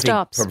 Never prolific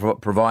stops.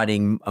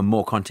 Providing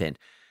more content,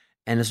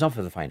 and it's not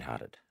for the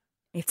faint-hearted.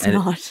 It's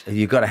not.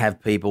 You've got to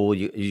have people.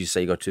 You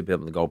say you've got 2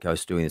 people on the Gold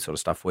Coast doing this sort of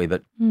stuff for you,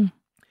 but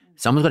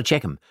someone's got to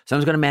check them.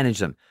 Someone's got to manage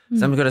them.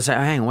 Someone's got to say, oh,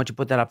 hang on, what'd you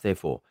put that up there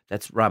for?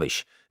 That's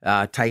rubbish.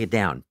 Take it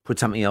down. Put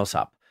something else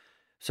up.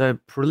 So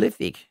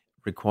prolific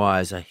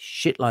requires a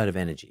shitload of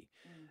energy.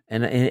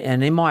 And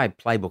in my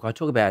playbook, I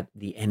talk about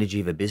the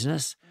energy of a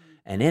business.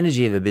 And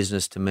energy of a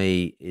business to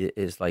me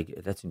is like,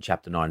 that's in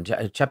Chapter 9.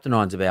 Chapter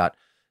 9 is about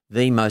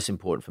the most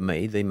important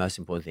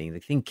thing. The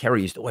thing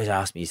Kerry used to always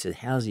ask me, he said,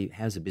 how's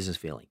the business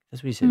feeling?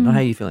 That's what he said. Not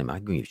how you feeling, Mark. I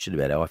couldn't give a shit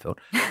about how I felt.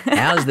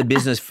 How's the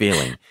business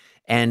feeling?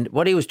 And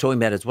what he was talking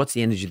about is what's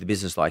the energy of the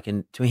business like?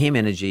 And to him,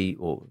 energy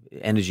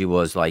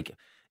was like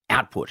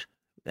output.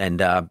 And,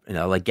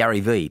 like Gary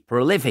Vee,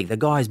 prolific. The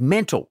guy's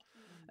mental.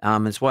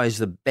 That's why he's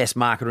the best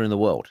marketer in the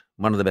world,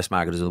 one of the best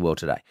marketers in the world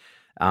today.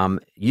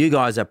 You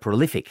guys are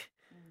prolific.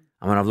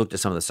 I mean, I've looked at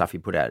some of the stuff you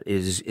put out.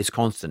 It's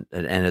constant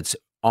and it's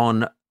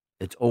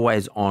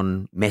always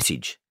on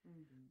message,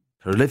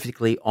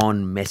 prolifically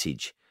on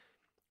message.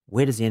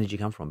 Where does the energy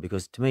come from?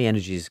 Because to me,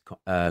 energy is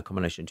a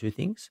combination of 2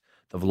 things.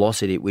 The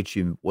velocity at which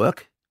you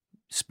work,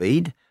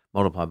 speed,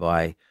 multiplied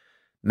by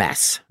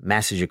mass.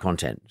 Mass is your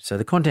content. So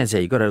the content's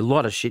there. You've got a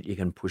lot of shit you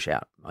can push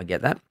out. I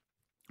get that.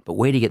 But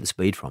where do you get the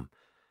speed from?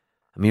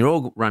 I mean, you're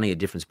all running at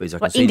different speeds.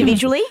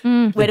 Individually?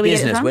 Where do we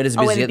get it from? Where does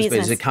the business get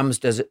the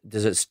speed?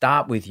 Does it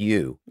start with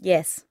you?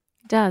 Yes.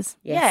 It does.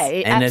 Yes.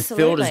 Yeah, and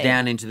absolutely. it filters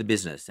down into the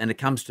business. And it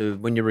comes to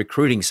when you're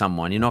recruiting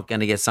someone, you're not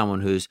going to get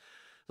someone who's,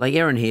 like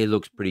Erin here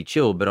looks pretty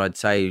chill, but I'd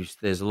say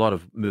there's a lot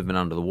of movement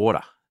under the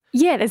water.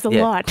 Yeah, there's a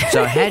lot.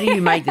 So how do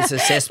you make this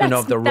assessment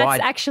of the right?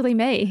 That's actually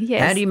me,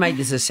 yes. How do you make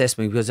this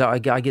assessment? Because I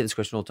get this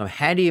question all the time.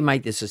 How do you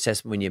make this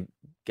assessment when you're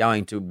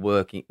going to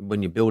work,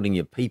 when you're building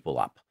your people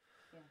up?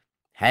 Yeah.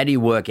 How do you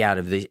work out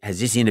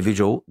has this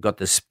individual got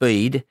the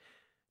speed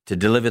to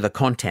deliver the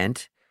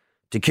content,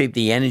 to keep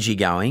the energy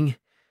going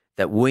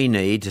that we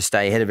need to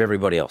stay ahead of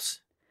everybody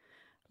else?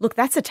 Look,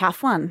 that's a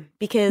tough one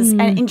because,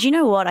 and do you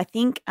know what? I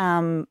think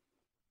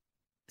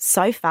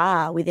so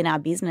far within our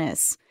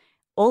business,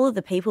 all of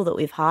the people that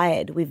we've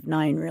hired, we've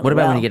known really well. What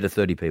about when you get to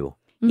 30 people?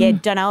 Yeah,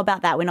 don't know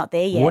about that. We're not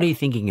there yet. What are you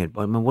thinking?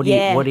 I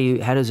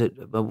mean, how does it?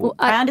 Well,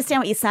 I understand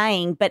what you're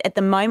saying, but at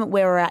the moment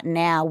where we're at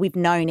now, we've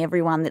known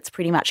everyone that's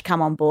pretty much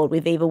come on board.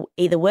 We've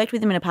either worked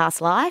with them in a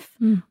past life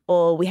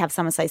or we have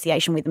some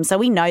association with them. So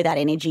we know that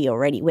energy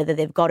already, whether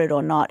they've got it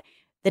or not.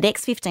 The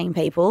next 15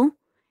 people,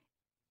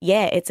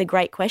 yeah, it's a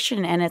great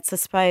question. And I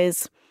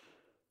suppose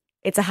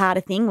it's a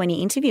harder thing when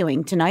you're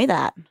interviewing to know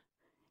that.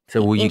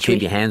 So will you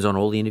keep your hands on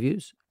all the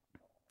interviews?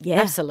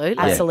 Yeah,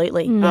 absolutely.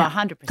 Absolutely. Yeah.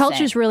 100%.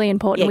 Culture is really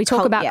important. Yeah, we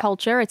talk about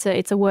culture.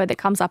 It's a word that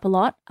comes up a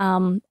lot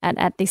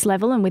at this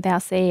level and with our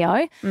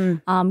CEO.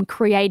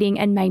 Creating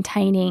and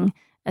maintaining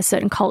a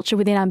certain culture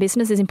within our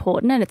business is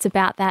important, and it's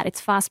about that.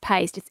 It's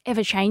fast-paced. It's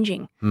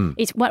ever-changing.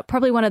 It's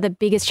probably one of the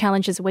biggest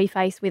challenges we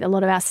face with a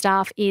lot of our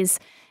staff is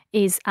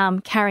is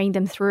carrying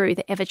them through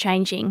the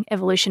ever-changing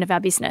evolution of our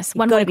business. You've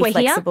One week we're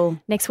flexible.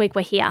 here, next week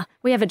we're here.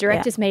 We have a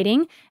directors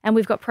meeting and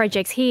we've got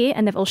projects here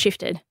and they've all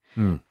shifted.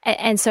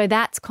 And so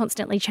that's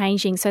constantly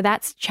changing. So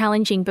that's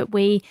challenging, but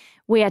we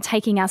are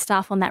taking our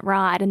staff on that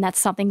ride, and that's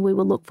something we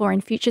will look for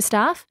in future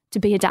staff, to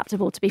be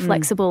adaptable, to be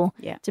flexible,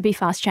 to be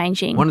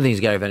fast-changing. One of the things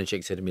Gary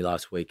Vaynerchuk said to me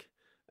last week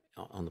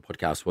on the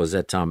podcast was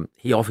that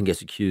he often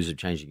gets accused of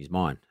changing his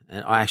mind,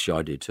 and I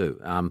do too.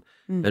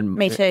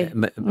 Me too.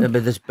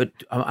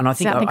 And I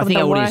think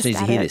our audience needs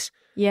to hear this.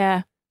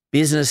 Yeah.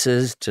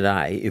 Businesses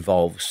today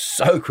evolve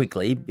so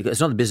quickly because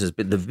it's not the business,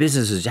 but the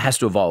business has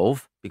to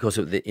evolve because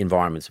of the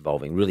environment's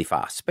evolving really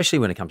fast, especially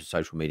when it comes to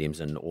social mediums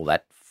and all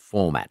that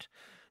format.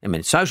 I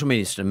mean, social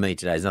media to me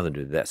today has nothing to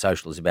do with that.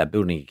 Social. It's about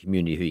building a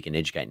community who you can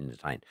educate and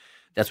entertain.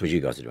 That's what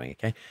you guys are doing,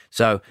 okay?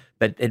 So,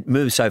 but it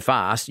moves so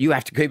fast, you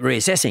have to keep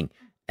reassessing.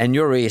 And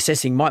your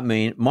reassessing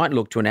might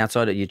look to an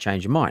outsider, you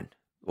change your mind,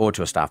 or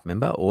to a staff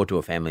member, or to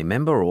a family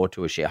member, or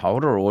to a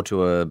shareholder, or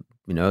to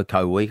a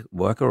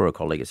co-worker or a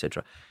colleague,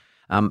 etc.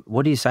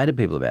 What do you say to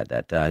people about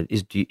that?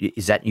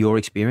 Is that your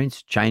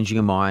experience? Changing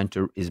a mind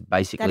is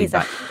basically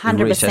that is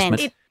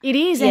 100%. It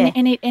is,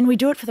 and we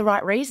do it for the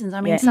right reasons.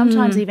 I mean,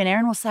 sometimes even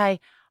Erin will say,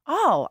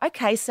 "Oh,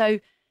 okay, so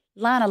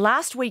Lana,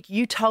 last week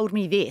you told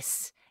me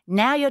this.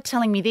 Now you're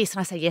telling me this," and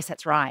I say, "Yes,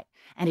 that's right."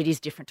 And it is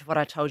different to what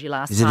I told you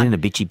last time. Is it in a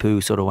bitchy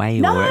poo sort of way?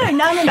 No. I think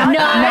No,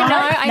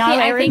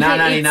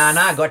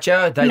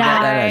 gotcha.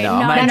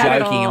 I'm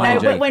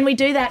joking. But when we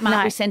do that,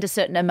 Mark, we send a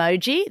certain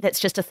emoji that's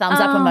just a thumbs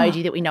up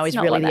emoji that we know is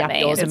really the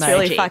outdoors emoji. It's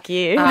really fuck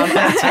you.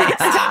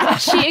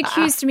 She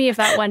accused me of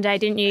that one day,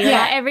 didn't you? Yeah.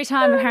 Like every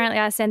time apparently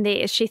I send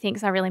this, she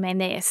thinks I really mean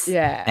this.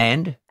 Yeah.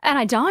 And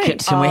I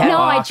don't.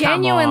 I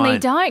genuinely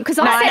don't, because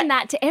I send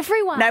that to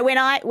everyone. No, when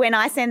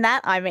I send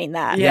that, I mean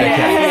that.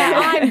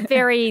 Yeah. I'm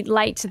very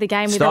late to the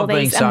game with all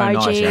these emojis.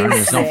 Nice, Erin.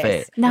 It's not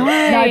fair. No,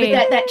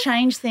 but that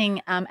change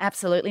thing,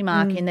 absolutely,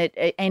 Mark. In that,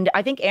 and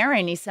I think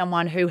Erin is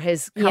someone who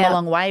has come a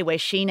long way, where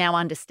she now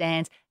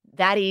understands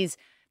that is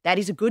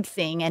a good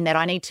thing, and that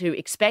I need to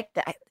expect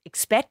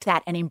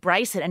that and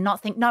embrace it, and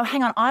not think, no,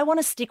 hang on, I want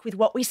to stick with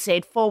what we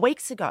said 4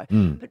 weeks ago.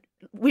 But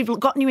we've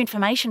got new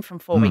information from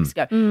 4 weeks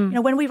ago. You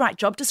know, when we write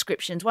job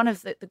descriptions, one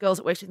of the girls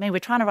that works with me, we're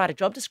trying to write a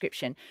job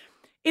description.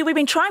 We've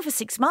been trying for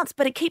 6 months,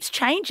 but it keeps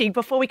changing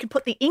before we can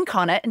put the ink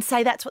on it and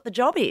say that's what the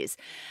job is.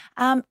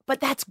 But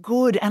that's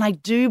good, and I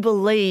do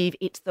believe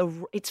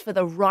it's for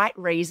the right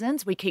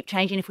reasons. We keep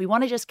changing. If we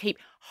want to just keep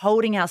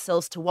holding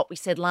ourselves to what we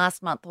said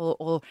last month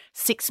or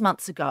 6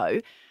 months ago,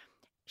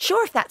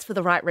 sure, if that's for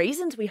the right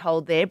reasons, we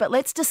hold there, but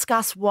let's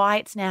discuss why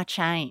it's now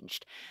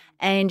changed.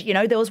 And, you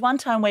know, there was one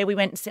time where we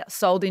went and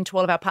sold into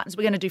all of our partners,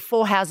 we're going to do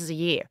 4 houses a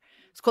year.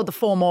 It's called the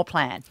 4 More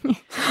Plan.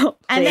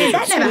 And then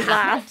that never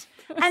happened.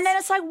 And then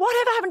it's like,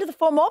 whatever happened to the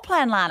 4 More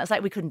Plan, Lana? It's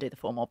like, we couldn't do the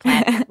 4 More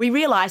Plan. We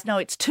realised, no,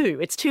 it's 2.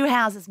 It's 2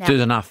 houses now.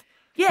 2's enough.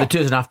 Yeah. The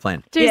 2's enough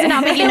plan. 2's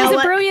enough. But there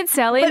was a brilliant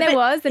sell-in. There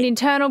was an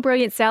internal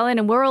brilliant sell-in,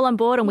 and we're all on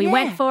board, and we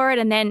went for it,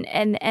 and then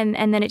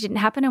it didn't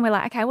happen, and we're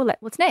like, okay, well,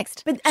 what's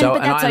next? But that's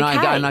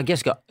okay. And I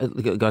guess,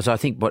 guys, I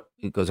think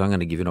because I'm going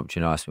to give you an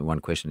opportunity to ask me one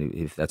question,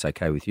 if that's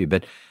okay with you.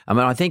 But I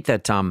mean, I think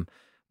that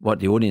what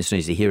the audience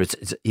needs to hear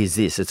is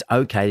this: it's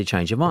okay to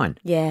change your mind.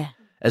 Yeah.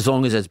 As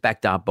long as it's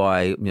backed up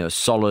by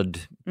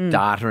solid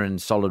data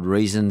and solid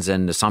reasons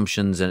and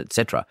assumptions and et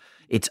cetera.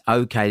 It's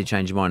okay to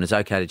change your mind. It's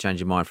okay to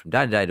change your mind from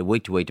day to day, to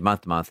week, to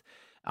month,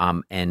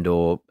 and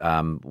or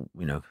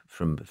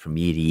from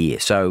year to year.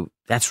 So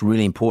that's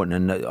really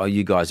important, and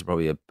you guys are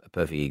probably a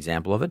perfect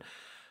example of it.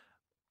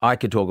 I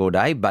could talk all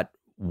day, but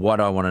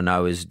what I want to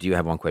know is, do you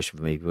have one question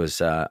for me?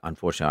 Because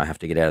unfortunately, I have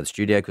to get out of the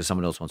studio because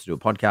someone else wants to do a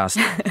podcast,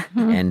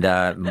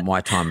 and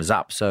my time is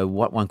up. So,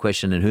 what one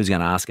question, and who's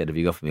going to ask it? Have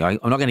you got for me? I'm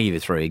not going to give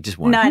you 3, just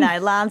one. No,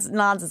 Lance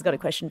has got a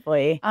question for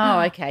you. Oh,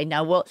 okay.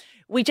 No, well,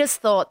 we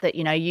just thought that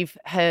you've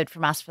heard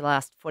from us for the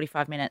last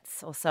 45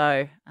 minutes or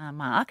so,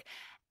 Mark,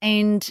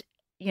 and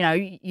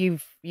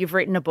you've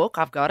written a book.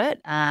 I've got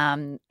it.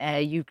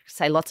 You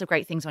say lots of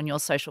great things on your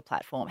social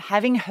platform.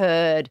 Having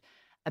heard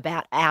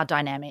about our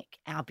dynamic,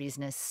 our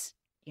business,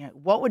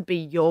 what would be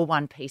your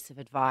one piece of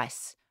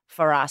advice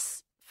for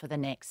us for the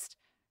next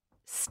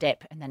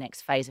step and the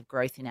next phase of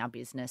growth in our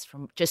business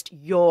from just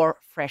your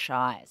fresh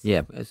eyes?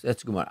 Yeah, that's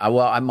a good one.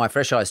 Well, my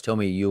fresh eyes tell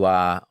me you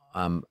are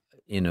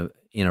in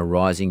a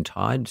rising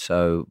tide.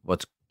 So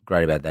what's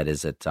great about that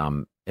is that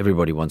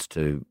everybody wants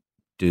to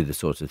do the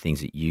sorts of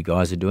things that you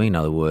guys are doing. In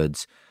other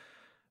words,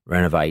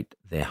 renovate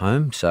their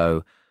home.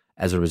 So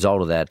as a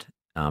result of that,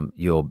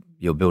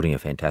 you're building a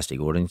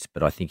fantastic audience,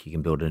 but I think you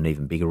can build an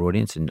even bigger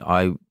audience. And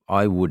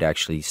I would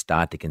actually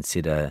start to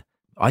consider,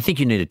 I think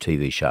you need a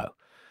TV show.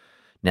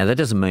 Now, that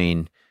doesn't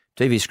mean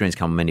TV screens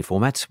come in many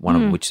formats, one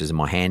of which is in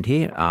my hand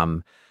here.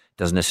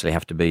 Doesn't necessarily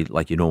have to be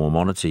like your normal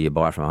monitor you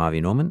buy from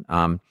Harvey Norman.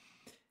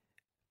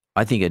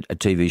 I think a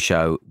TV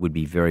show would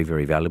be very,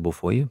 very valuable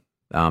for you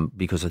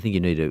because I think you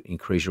need to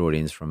increase your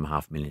audience from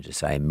 500,000 to,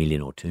 say, 1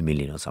 million or 2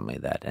 million or something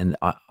like that. And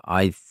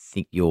I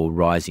think your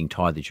rising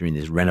tide that you're in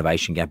this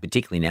renovation game,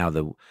 particularly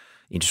now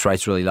interest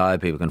rates really low.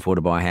 People can afford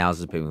to buy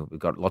houses. We've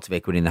got lots of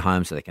equity in the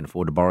home, so they can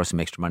afford to borrow some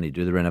extra money to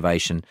do the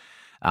renovation.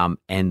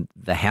 And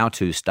the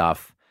how-to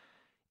stuff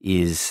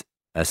is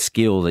a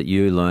skill that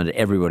you learned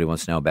everybody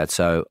wants to know about.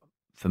 So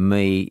for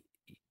me,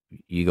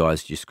 you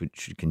guys just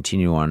should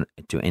continue on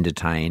to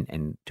entertain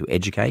and to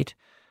educate,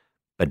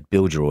 but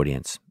build your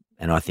audience.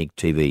 And I think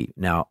TV.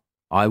 Now,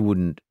 I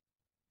wouldn't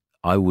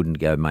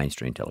go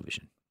mainstream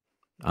television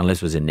unless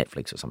it was in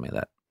Netflix or something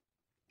like that.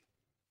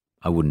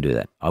 I wouldn't do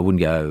that. I wouldn't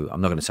go.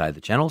 I'm not going to say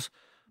the channels,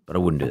 but I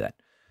wouldn't do that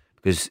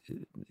because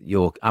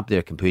you're up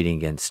there competing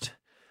against.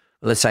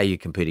 Let's say you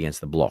compete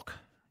against The Block.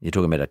 You're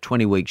talking about a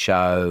 20-week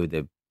show.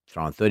 They're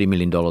throwing $30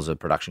 million of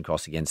production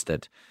costs against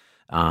it,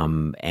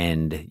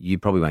 and you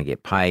probably won't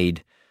get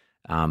paid.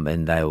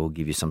 And they will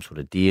give you some sort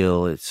of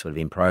deal. It's sort of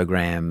in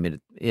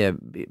program. They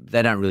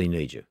don't really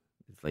need you.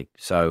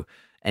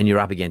 And you're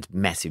up against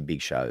massive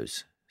big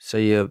shows. So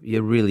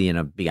you're really in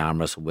a big arm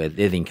wrestle where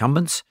they're the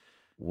incumbents.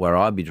 Where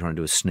I'd be trying to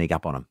do is sneak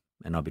up on them,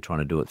 and I'd be trying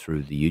to do it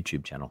through the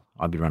YouTube channel.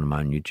 I'd be running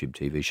my own YouTube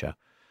TV show.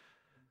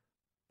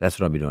 That's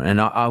what I'd be doing. And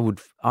I don't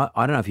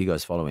know if you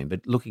guys follow him,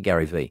 but look at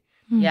Gary Vee.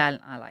 Yeah,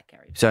 I like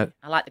Gary Vee. So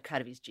I like the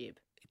cut of his jib.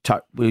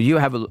 Will you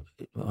have a look?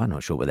 I'm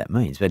not sure what that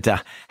means, but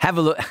have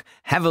a look.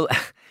 Have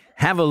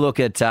a look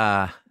at.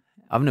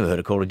 I've never heard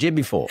it called a jib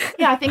before.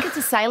 Yeah, I think it's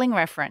a sailing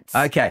reference.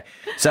 Okay,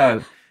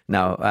 so.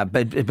 No,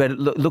 but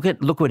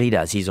look what he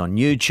does. He's on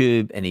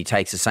YouTube and he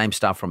takes the same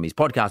stuff from his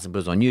podcast and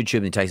puts it on YouTube,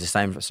 and he takes the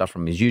same stuff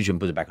from his YouTube and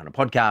puts it back on a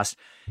podcast.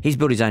 He's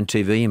built his own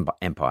TV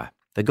empire.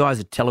 The guy's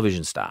a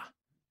television star,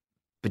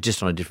 but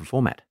just on a different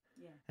format.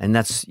 Yeah. And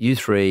that's you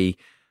three,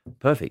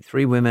 perfect.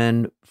 3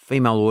 women,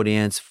 female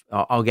audience.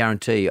 I'll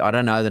guarantee, I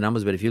don't know the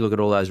numbers, but if you look at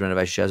all those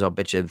renovation shows, I'll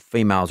bet you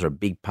females are a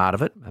big part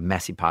of it, a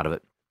massive part of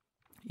it.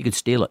 You could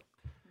steal it.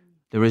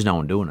 There is no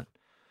one doing it.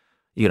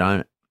 You could own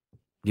it.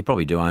 You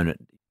probably do own it.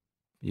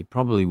 You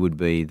probably would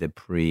be the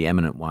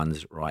preeminent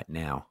ones right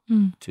now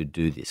to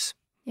do this.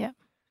 Yeah.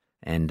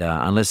 And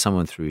unless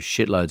someone threw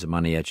shitloads of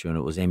money at you and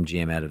it was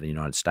MGM out of the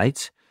United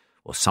States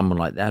or someone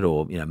like that,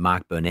 or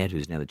Mark Burnett,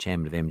 who's now the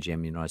chairman of MGM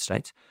in the United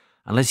States,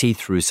 unless he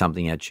threw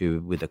something at you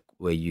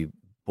where you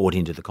bought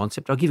into the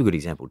concept. I'll give you a good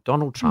example.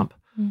 Donald Trump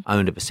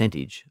owned a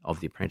percentage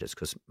of The Apprentice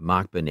because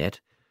Mark Burnett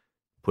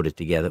put it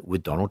together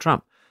with Donald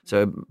Trump.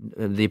 So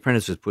The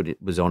Apprentice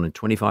was on in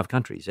 25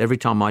 countries. Every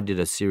time I did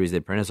a series of The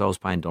Apprentice, I was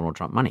paying Donald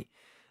Trump money.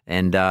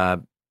 And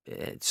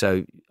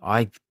so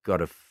I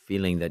got a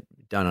feeling that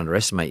don't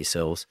underestimate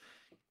yourselves.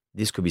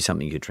 This could be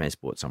something you could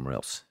transport somewhere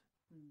else.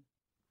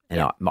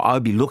 And I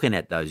would be looking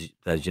at those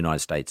United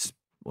States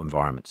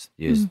environments,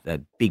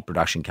 the big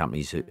production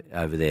companies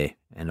over there,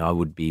 and I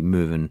would be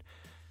moving,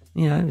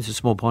 it's a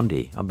small pond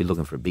here. I'd be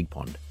looking for a big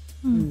pond.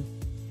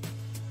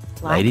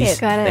 Like Ladies, it.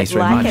 thanks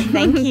very much.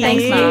 Thank you.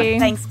 Thanks, Mark.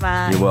 Thanks,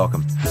 Mark. You're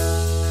welcome.